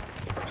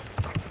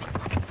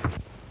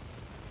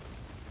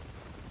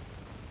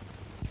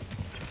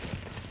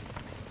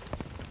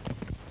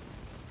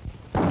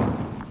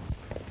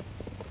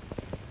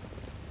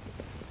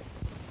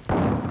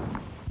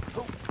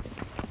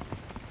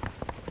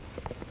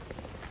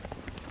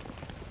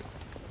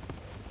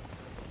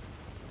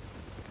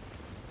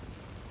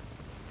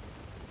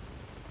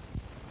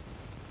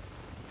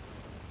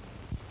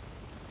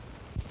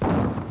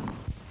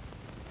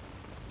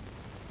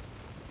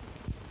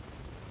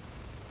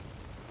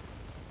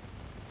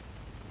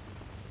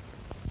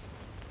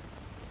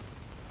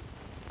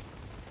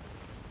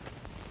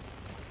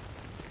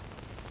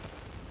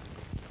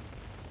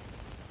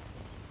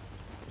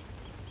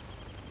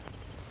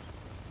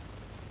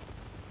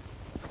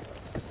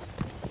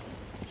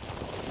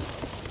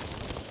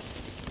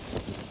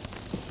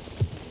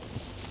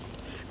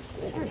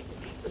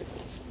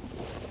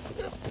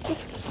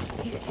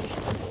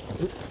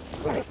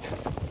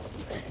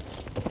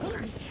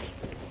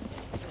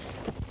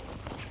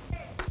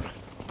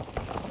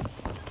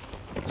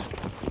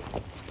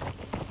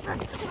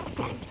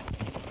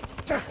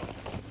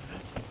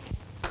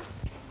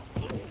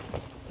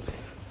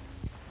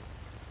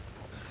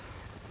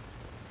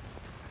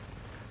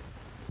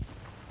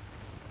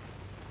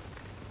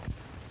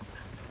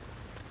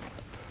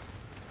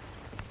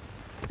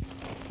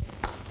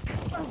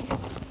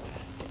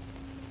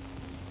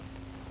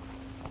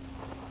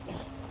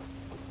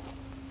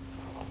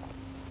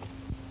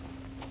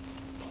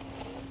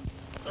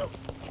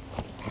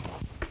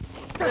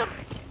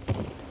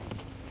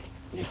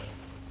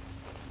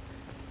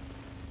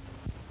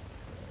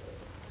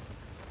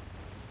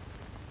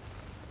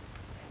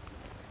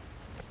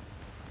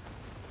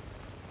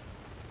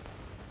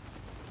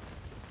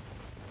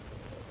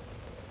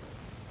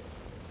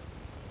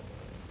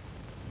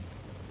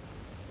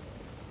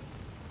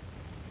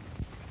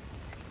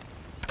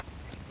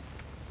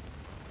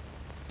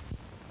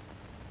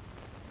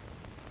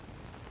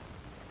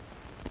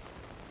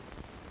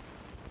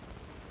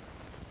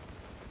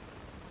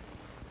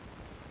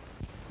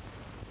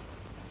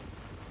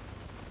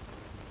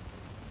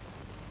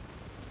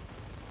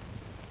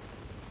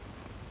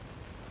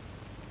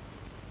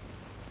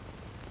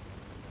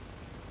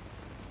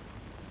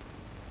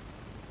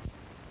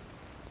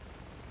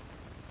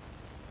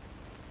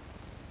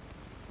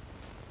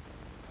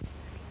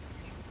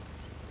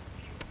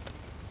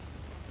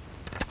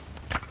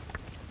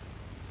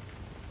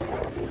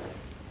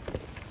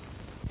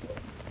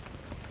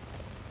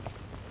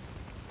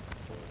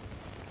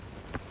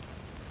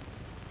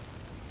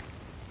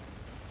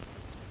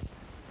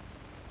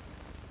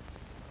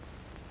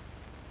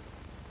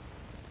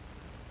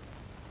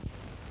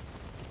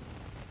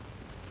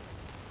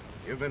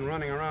 You've been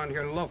running around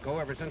here loco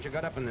ever since you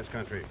got up in this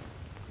country.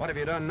 What have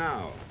you done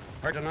now?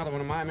 Hurt another one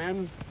of my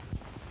men?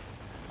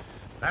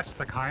 That's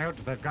the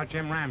coyote that got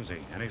Jim Ramsey,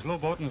 and he's Lou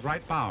Bolton's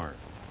right bower.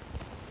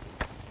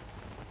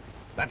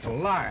 That's a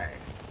lie.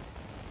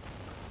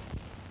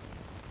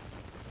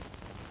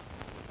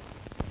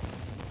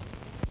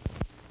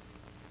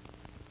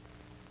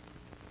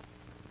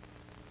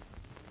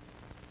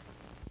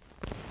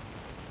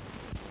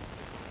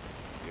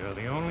 You're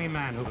the only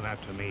man who did that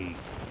to me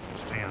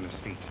to stay on his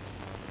feet.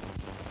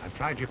 I've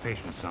tried your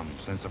patience some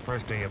since the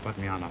first day you put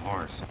me on a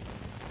horse,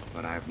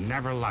 but I've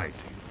never lied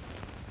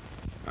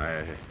to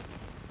you.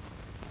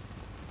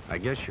 I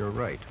guess you're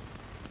right.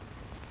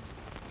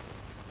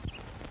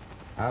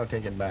 I'll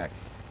take it back.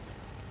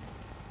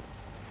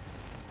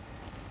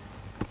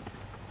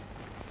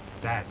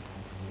 Dad,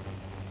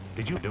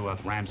 did you do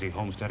with Ramsey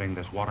homesteading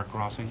this water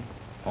crossing?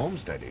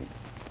 Homesteading?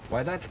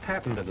 Why, that's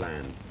patented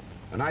land.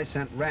 And I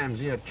sent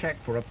Ramsey a check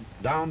for a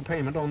down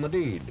payment on the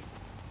deed.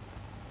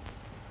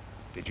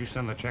 Did you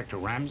send the check to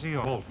Ramsey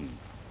or Bolton?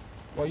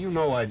 Well, you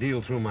know I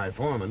deal through my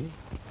foreman.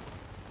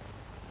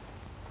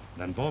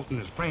 Then Bolton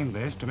has framed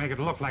this to make it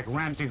look like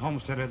Ramsey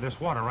homesteaded this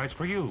water rights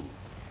for you.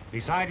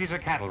 Besides, he's a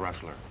cattle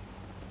rustler.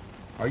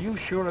 Are you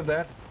sure of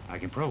that? I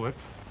can prove it.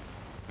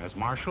 As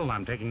marshal,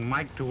 I'm taking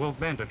Mike to Wolf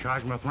Bend to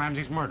charge him with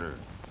Ramsey's murder.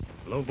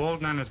 Lou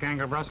Bolton and his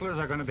gang of rustlers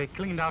are going to be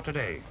cleaned out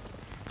today.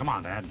 Come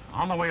on, Dad.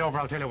 On the way over,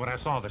 I'll tell you what I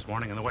saw this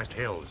morning in the West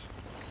Hills.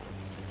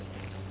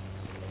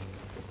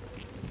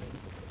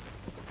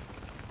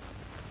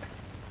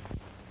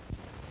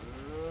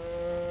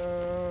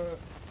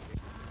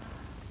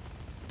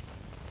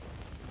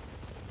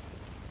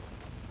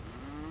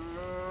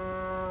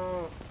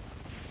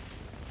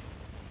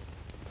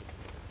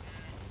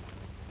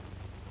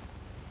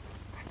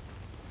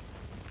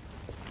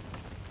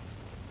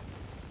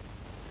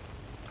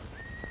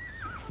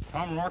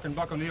 Tom Rork and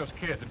Buck O'Neill's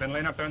kids have been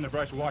laying up there in the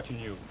brush watching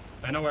you.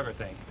 They know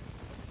everything.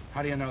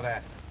 How do you know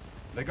that?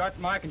 They got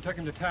Mike and took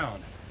him to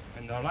town,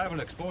 and they're liable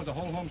to expose the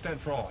whole homestead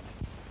fraud.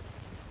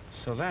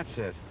 So that's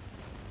it.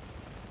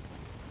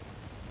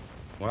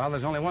 Well,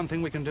 there's only one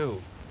thing we can do.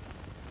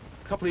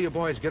 A couple of you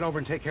boys get over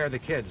and take care of the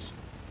kids.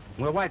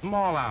 We'll wipe them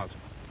all out.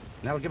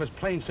 And that'll give us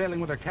plain sailing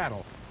with their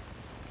cattle.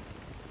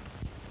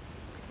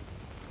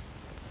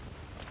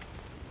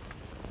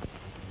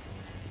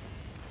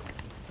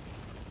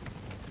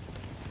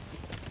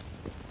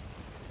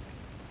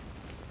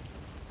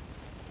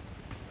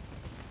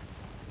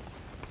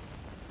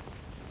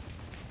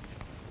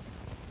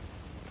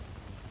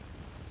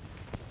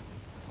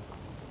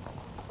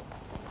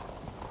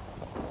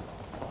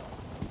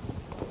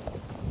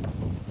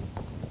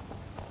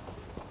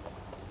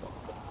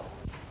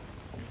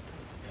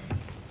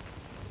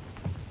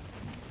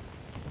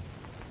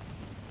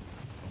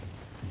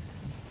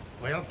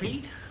 Well,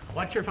 Pete,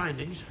 what's your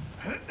findings?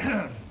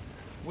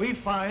 We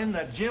find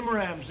that Jim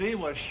Ramsey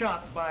was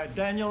shot by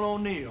Daniel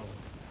O'Neill.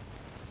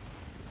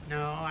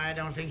 No, I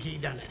don't think he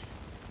done it.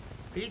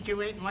 Pete,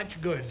 you ain't much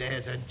good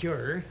as a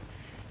juror.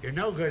 You're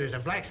no good as a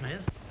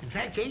blacksmith. In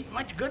fact, you ain't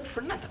much good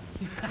for nothing.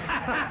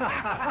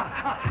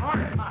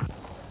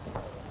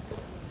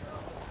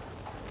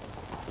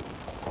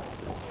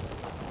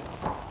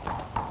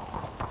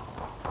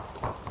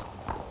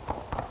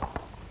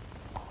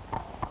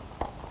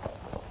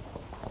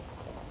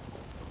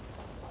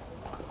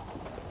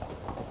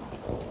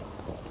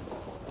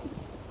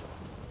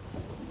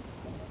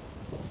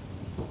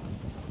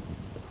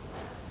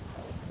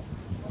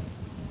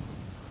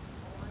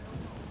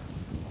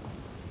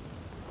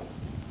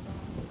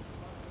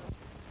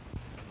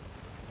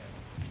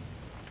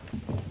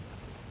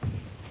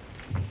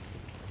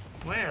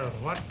 Well,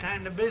 what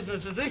kind of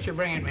business is this you're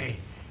bringing me?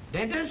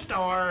 Dentist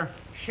or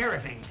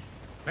sheriffing?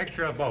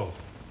 Mixture of both.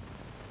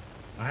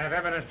 I have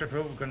evidence to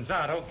prove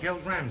Gonzalo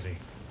killed Ramsey.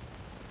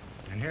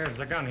 And here's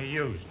the gun he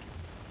used.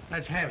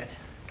 Let's have it.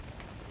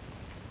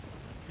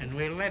 And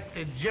we'll let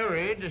the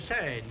jury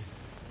decide.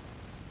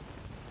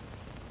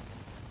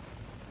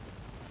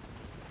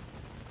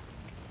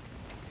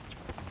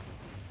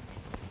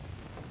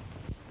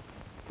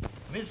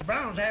 Miss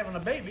Brown's having a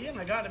baby, and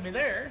I got to be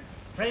there.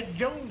 Fred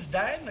Jones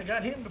died, and I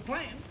got him to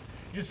plan.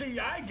 You see,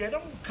 I get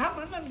 'em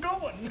coming and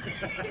going.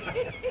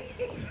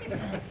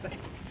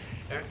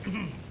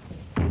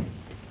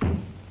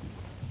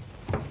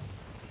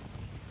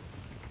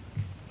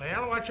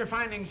 Well, what's your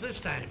findings this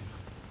time?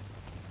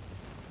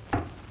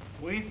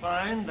 We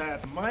find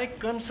that Mike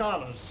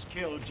Gonzalez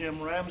killed Jim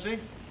Ramsey.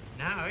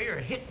 Now you're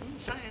hitting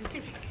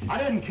scientific. I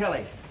didn't kill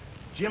him.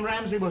 Jim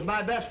Ramsey was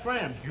my best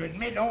friend. You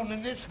admit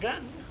owning this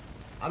gun?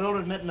 I don't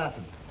admit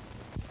nothing.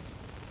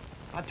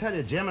 I tell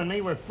you, Jim and me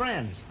were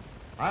friends.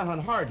 I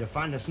went hard to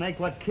find the snake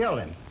what killed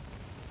him.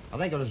 I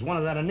think it was one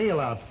of that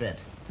O'Neill outfit.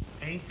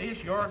 Ain't this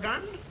your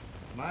gun?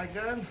 My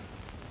gun?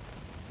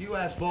 You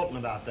ask Bolton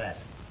about that.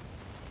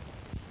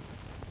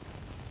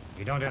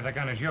 You don't have the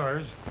gun as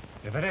yours.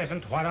 If it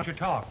isn't, why don't you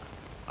talk?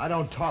 I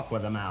don't talk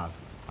with a mouth.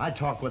 I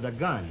talk with a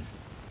gun.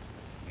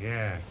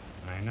 Yeah,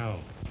 I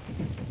know.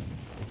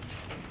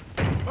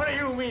 What do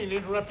you mean,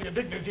 interrupt the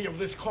dignity of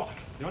this court?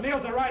 The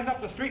O'Neills are riding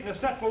up the street and they're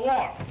set for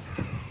war.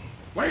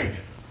 Wait!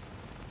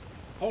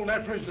 Hold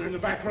that prisoner in the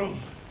back room.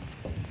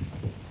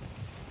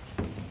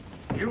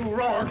 You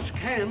Rorks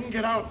can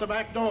get out the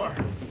back door.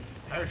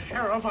 As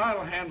sheriff,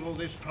 I'll handle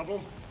this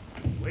trouble.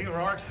 We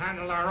Rorks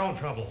handle our own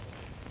trouble.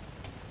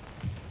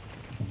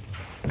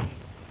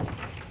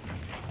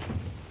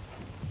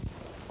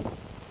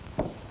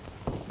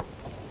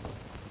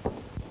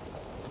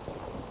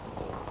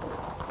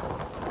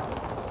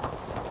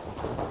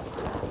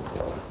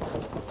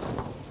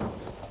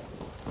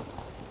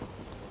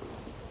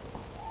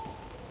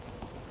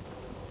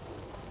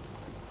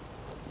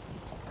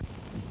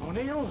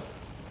 O'Neill,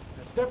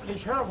 as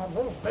deputy sheriff of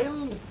Wolf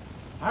Bend,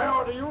 I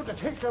order you to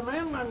take your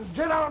men and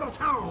get out of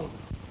town.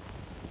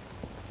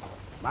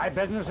 My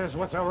business is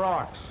with the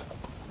Rorks.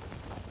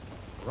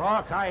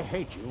 Rork, I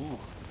hate you,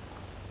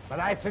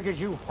 but I figured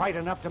you fight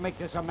enough to make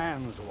this a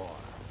man's war.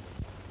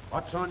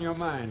 What's on your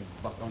mind,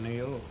 Buck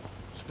O'Neill?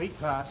 Speak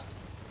fast.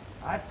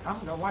 I've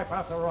come to wipe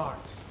out the Rorks,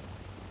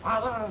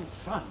 father and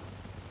son.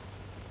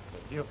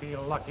 If you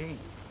feel lucky,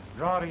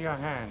 draw to your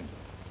hand.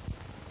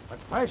 But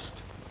first,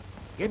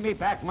 give me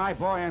back my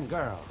boy and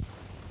girl.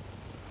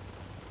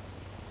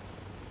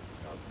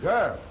 A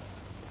girl?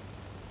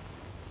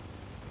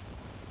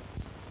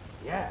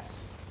 Yes,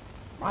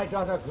 my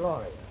daughter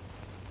Gloria.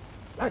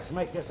 Let's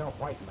make this a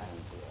white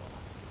man's war.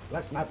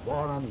 Let's not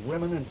war on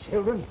women and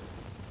children.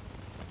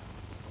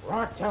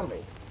 Rork, tell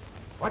me,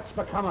 what's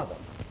become of them?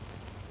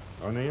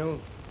 O'Neill,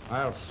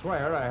 I'll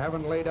swear I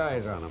haven't laid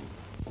eyes on them.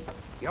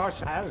 Yours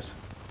has.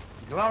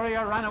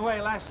 Gloria ran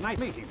away last night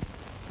meeting,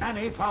 and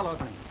he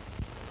followed me.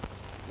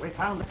 We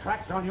found the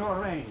tracks on your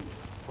range,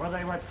 where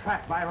they were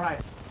trapped by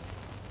Ridin.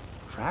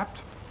 Trapped?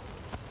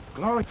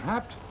 Glory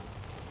trapped?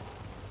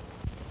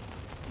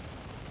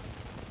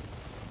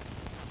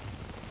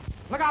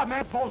 Look out,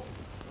 man, Bolton!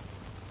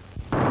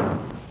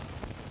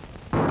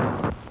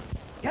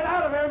 Get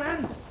out of here,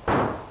 men!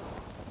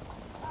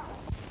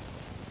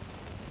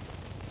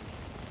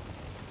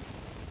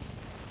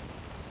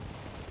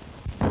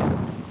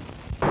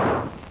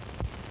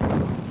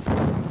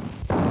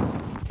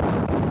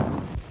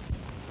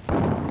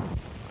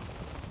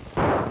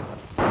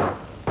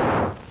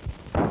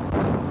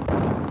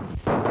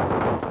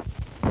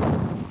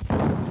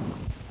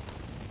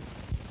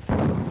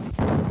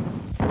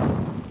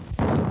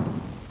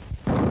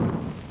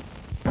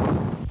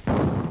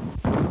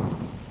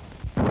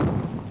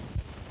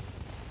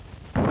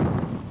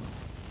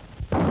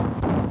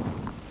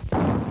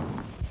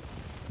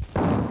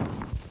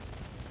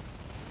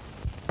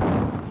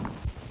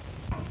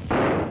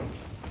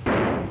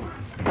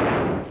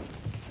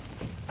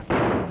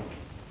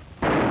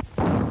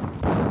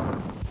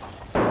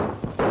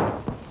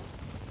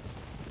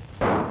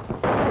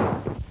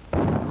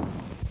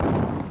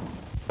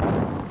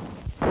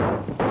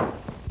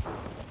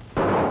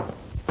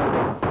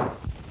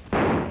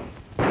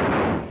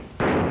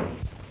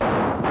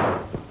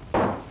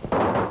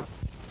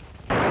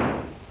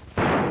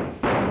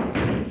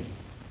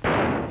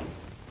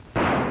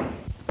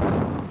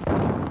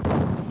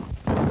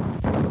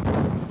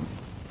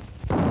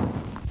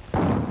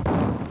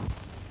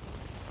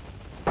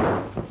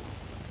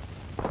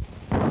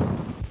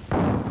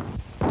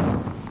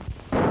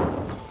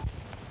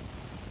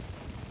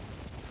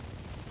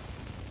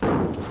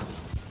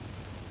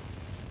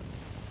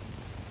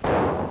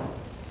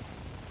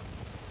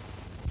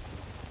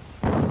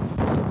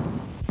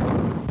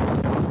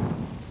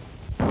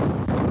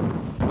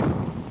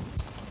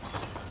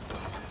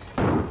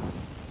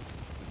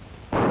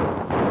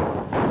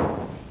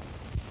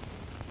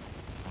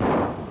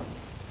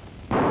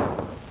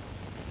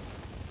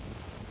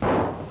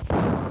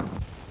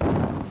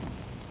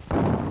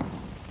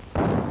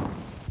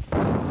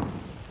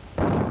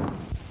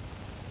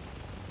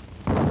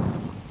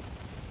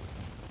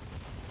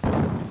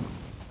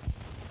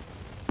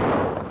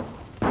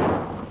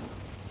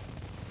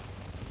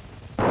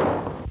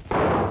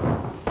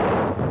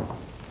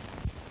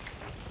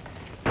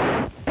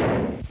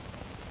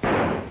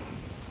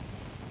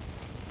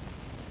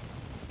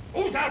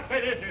 Whose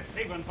outfit is this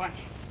thieving bunch?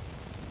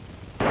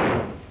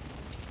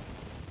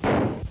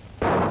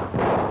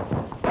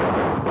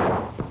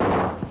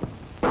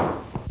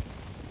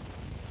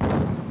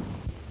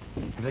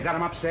 Have they got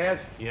him upstairs?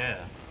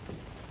 Yeah.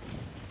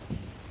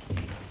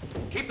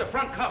 Keep the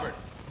front covered.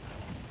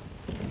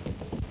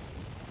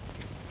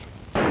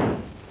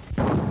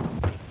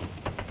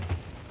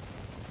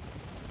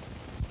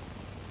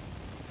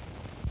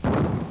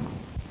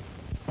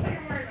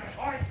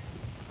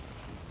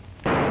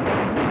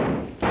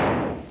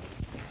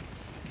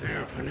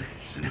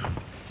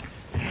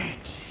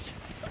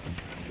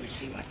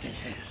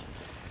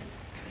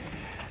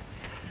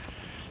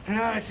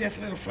 No, it's just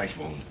a little flesh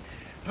wound.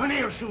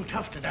 O'Neill's too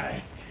tough to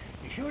die.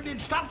 You sure did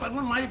stop that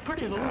one mighty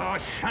pretty, though. Oh,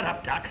 shut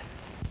up, Doc.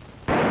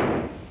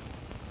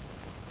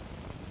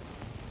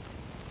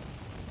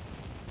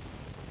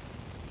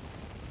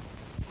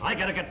 I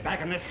gotta get back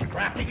in this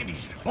scrap. Take it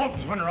easy.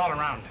 Bolton's winning all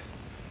around.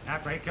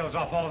 After he kills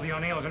off all of the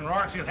O'Neills and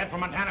Rorks, he'll head for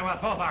Montana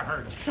with both our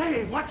herds.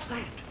 Say, what's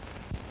that?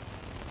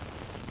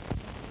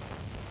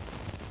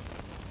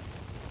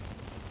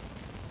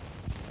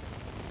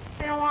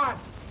 want?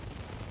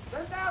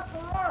 Send out for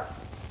Rork.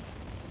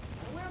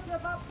 And we'll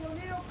give up to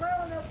O'Neill,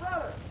 Curl, and their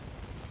brother.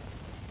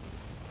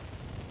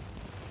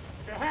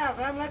 If you have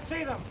them, let's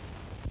see them.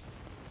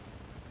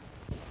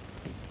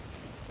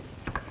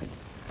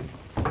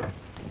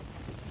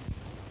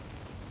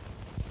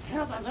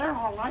 Yeah, they're there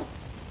all right.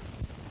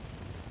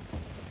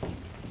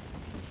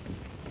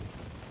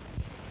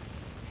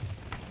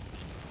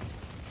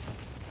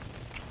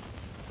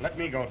 Let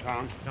me go,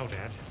 Tom. No,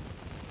 Dad.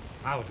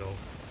 I'll go.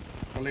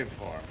 To live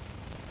for.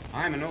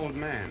 I'm an old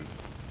man.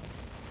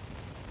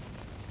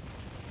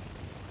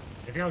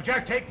 If you'll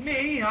just take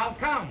me, I'll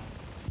come.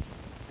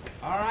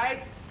 All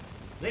right.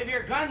 Leave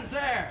your guns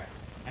there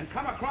and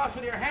come across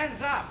with your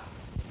hands up.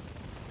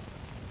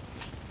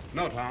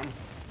 No, Tom.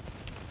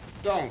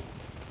 Don't.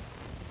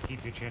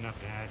 Keep your chin up,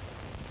 Dad.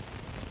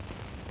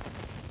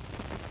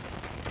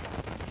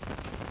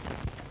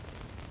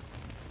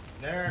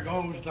 There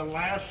goes the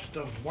last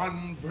of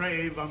one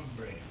brave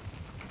hombre.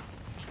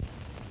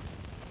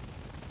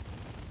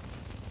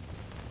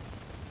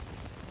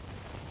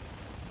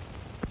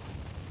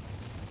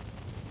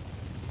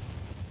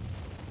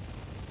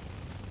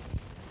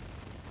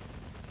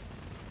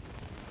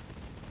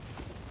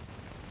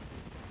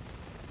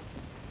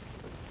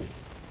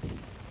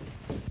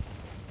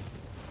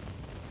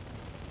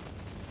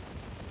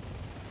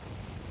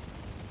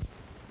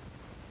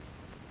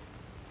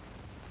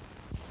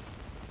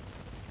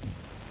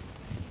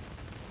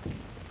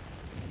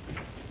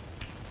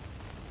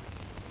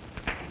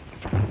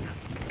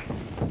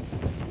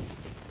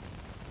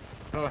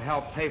 It'll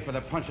help pay for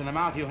the punch in the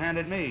mouth you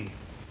handed me.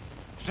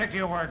 Stick to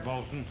your word,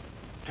 Bolton.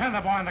 Turn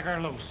the boy and the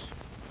girl loose.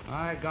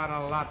 I got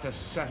a lot to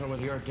settle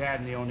with your dad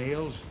and the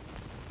O'Neills.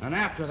 And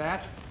after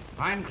that,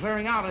 I'm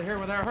clearing out of here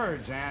with their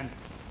herds and,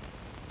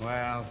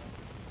 well,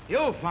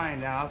 you'll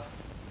find out.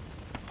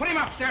 Put him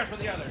upstairs with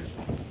the others.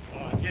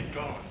 Oh, get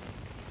going.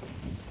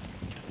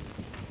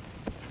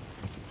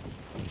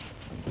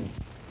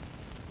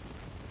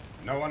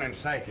 No one in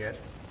sight yet.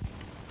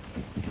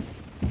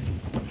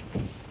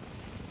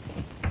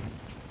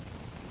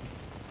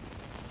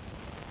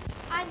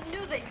 I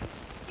knew they...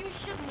 You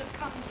shouldn't have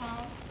come,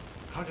 Tom.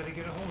 How did he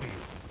get a hold of you?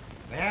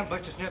 They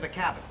ambushed us near the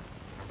cabin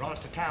and brought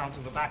us to town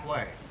through the back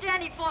way.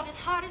 Danny fought as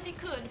hard as he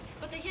could,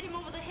 but they hit him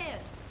over the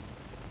head.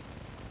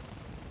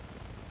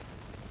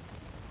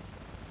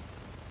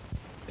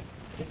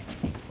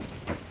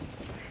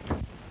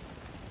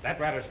 That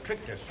ratter's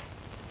tricked us.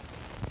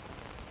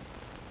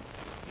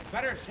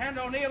 Better send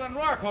O'Neill and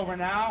Rork over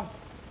now.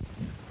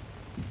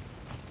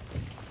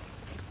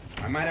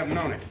 I might have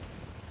known it.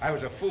 I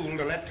was a fool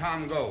to let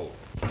Tom go.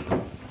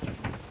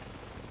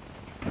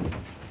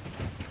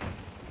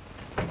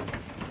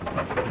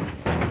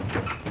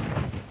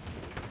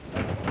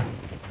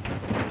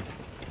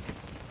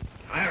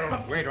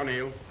 Wait,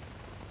 O'Neill.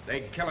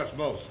 They'd kill us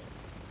both.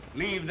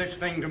 Leave this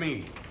thing to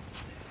me.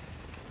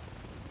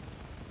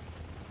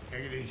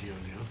 Take it easy,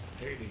 O'Neill.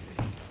 Take it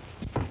easy.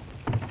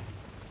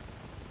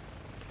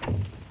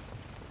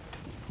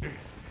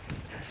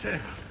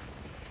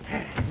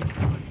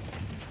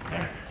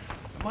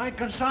 My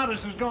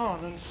Consadas is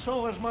gone, and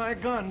so is my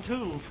gun,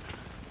 too.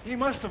 He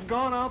must have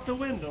gone out the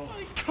window.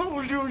 I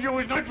told you you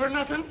was not for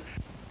nothing.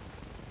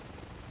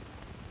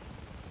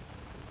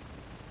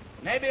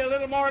 Maybe a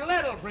little more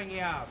lead will bring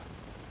you out.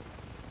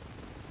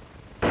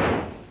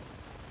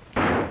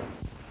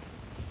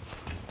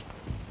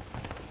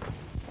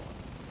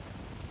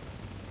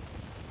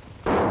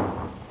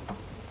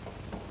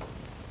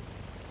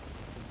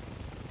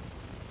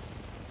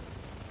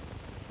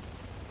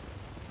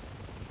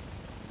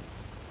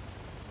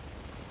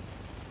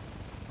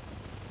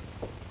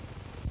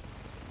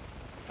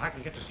 If I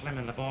can get to Slim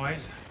and the boys,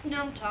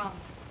 No, Tom.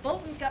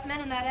 Bolton's got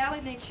men in that alley,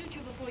 and they'd shoot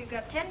you before you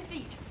got 10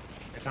 feet.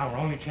 it's our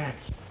only chance.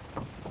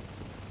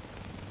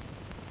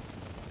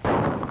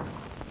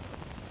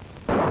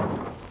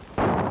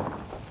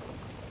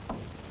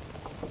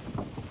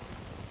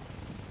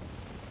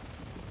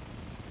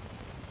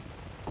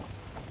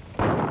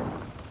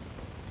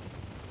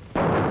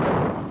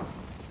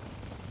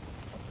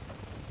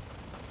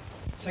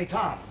 Say,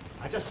 Tom,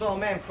 I just saw a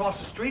man cross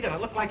the street, and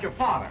it looked like your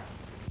father.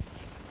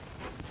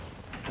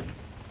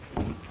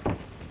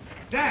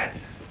 Dad!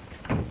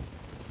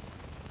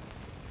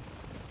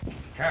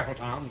 Careful,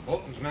 Tom.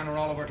 Bolton's men are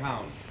all over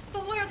town.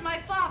 But where's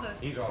my father?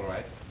 He's all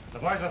right. The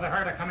boys of the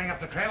herd are coming up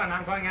the trail, and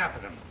I'm going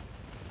after them.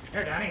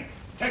 Here, Danny.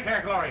 Take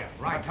care, Gloria.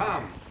 Right,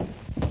 Tom.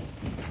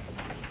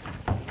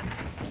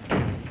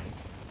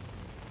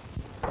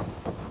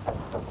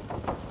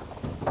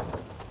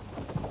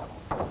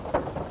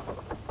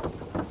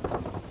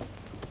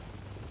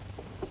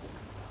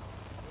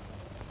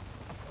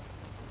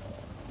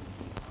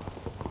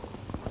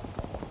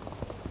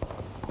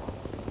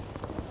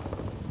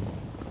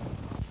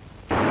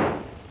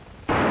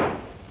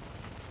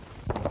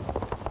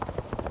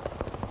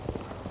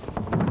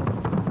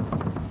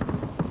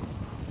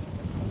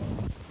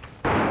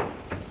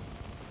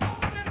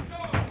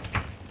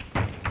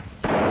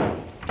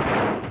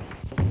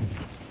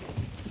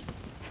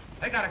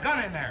 They got a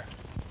gun in there.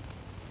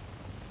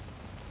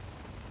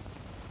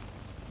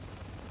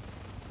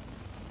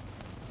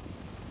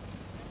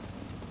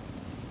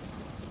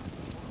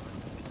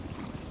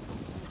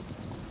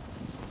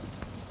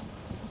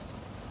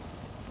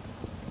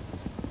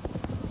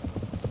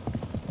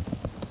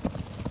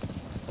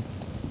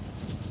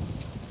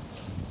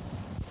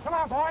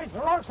 Now, boys, the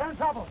Rork's in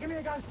trouble. Give me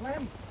a gun,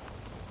 Slim.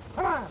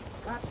 Come on.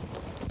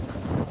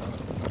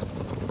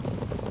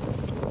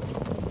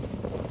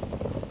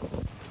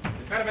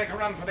 You better make a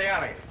run for the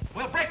alley.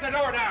 We'll break the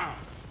door down.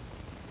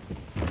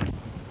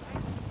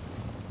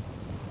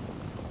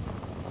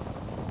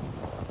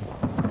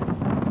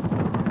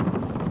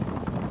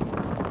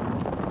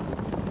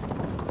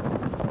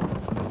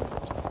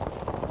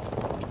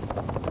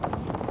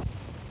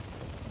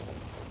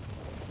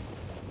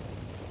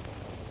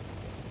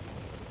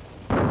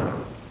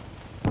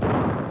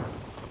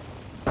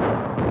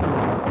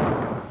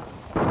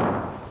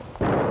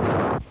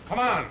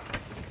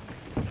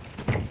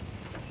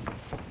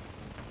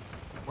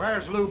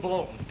 Where's Lou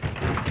Bolton?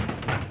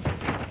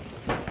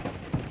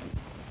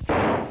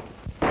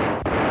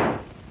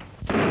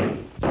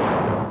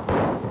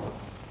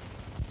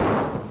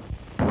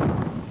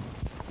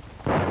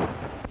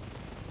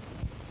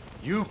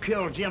 You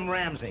killed Jim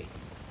Ramsey,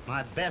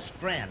 my best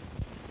friend.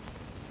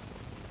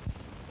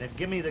 Then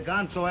give me the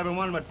gun so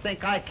everyone would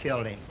think I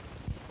killed him.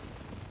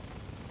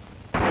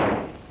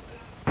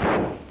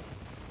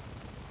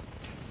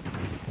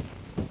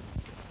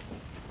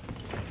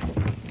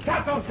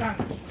 Drop those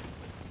guns.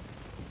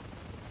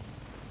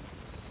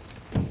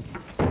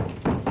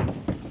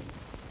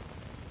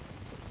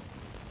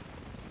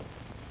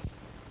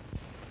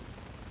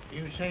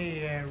 You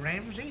say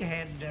Ramsey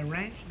had a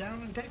ranch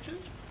down in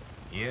Texas?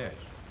 Yes,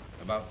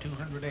 about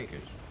 200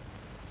 acres.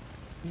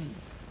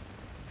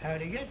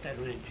 How'd he get that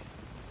ranch?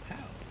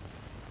 How?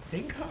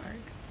 Think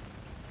hard.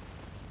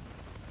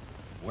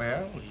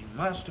 Well, he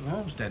must have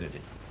homesteaded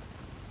it.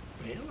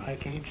 Well, I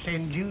can't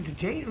send you to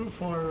jail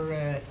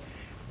for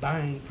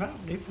buying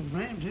property from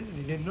Ramsey that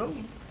he didn't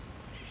own.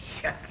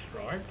 Shucks,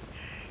 Rork.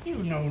 You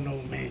know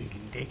no man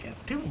can take up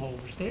 2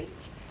 homesteads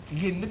to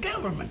get in the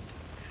government.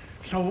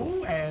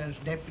 So, as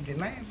Deputy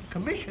Land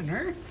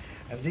Commissioner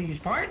of these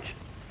parts,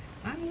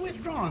 I'm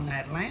withdrawing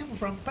that land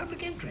from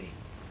public entry.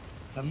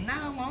 From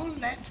now on,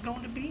 that's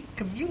going to be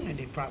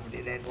community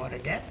property, that what I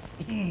got,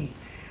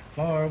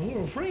 for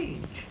Wolf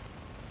Range.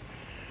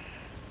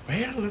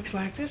 Well, looks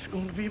like this is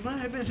going to be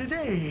my busy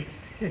day.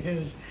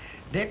 As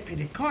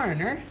Deputy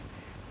Coroner,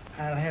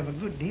 I'll have a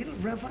good deal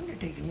of rough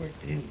undertaking work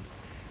to do.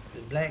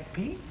 With Black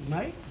Pete,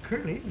 Mike,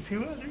 Curly, and a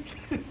few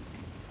others.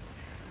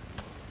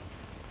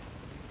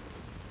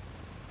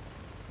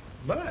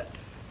 But,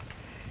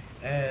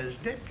 as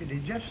Deputy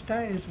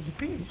Justice of the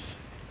Peace,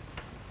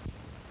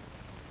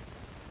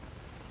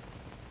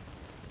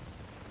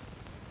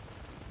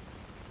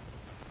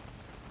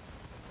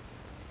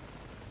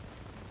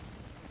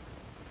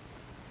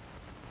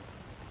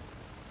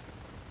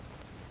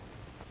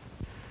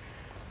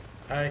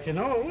 I can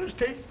always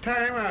take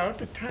time out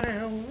to tie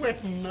a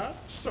wedding knot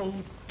so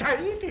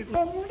tight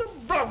it'll hold a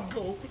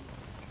bronco.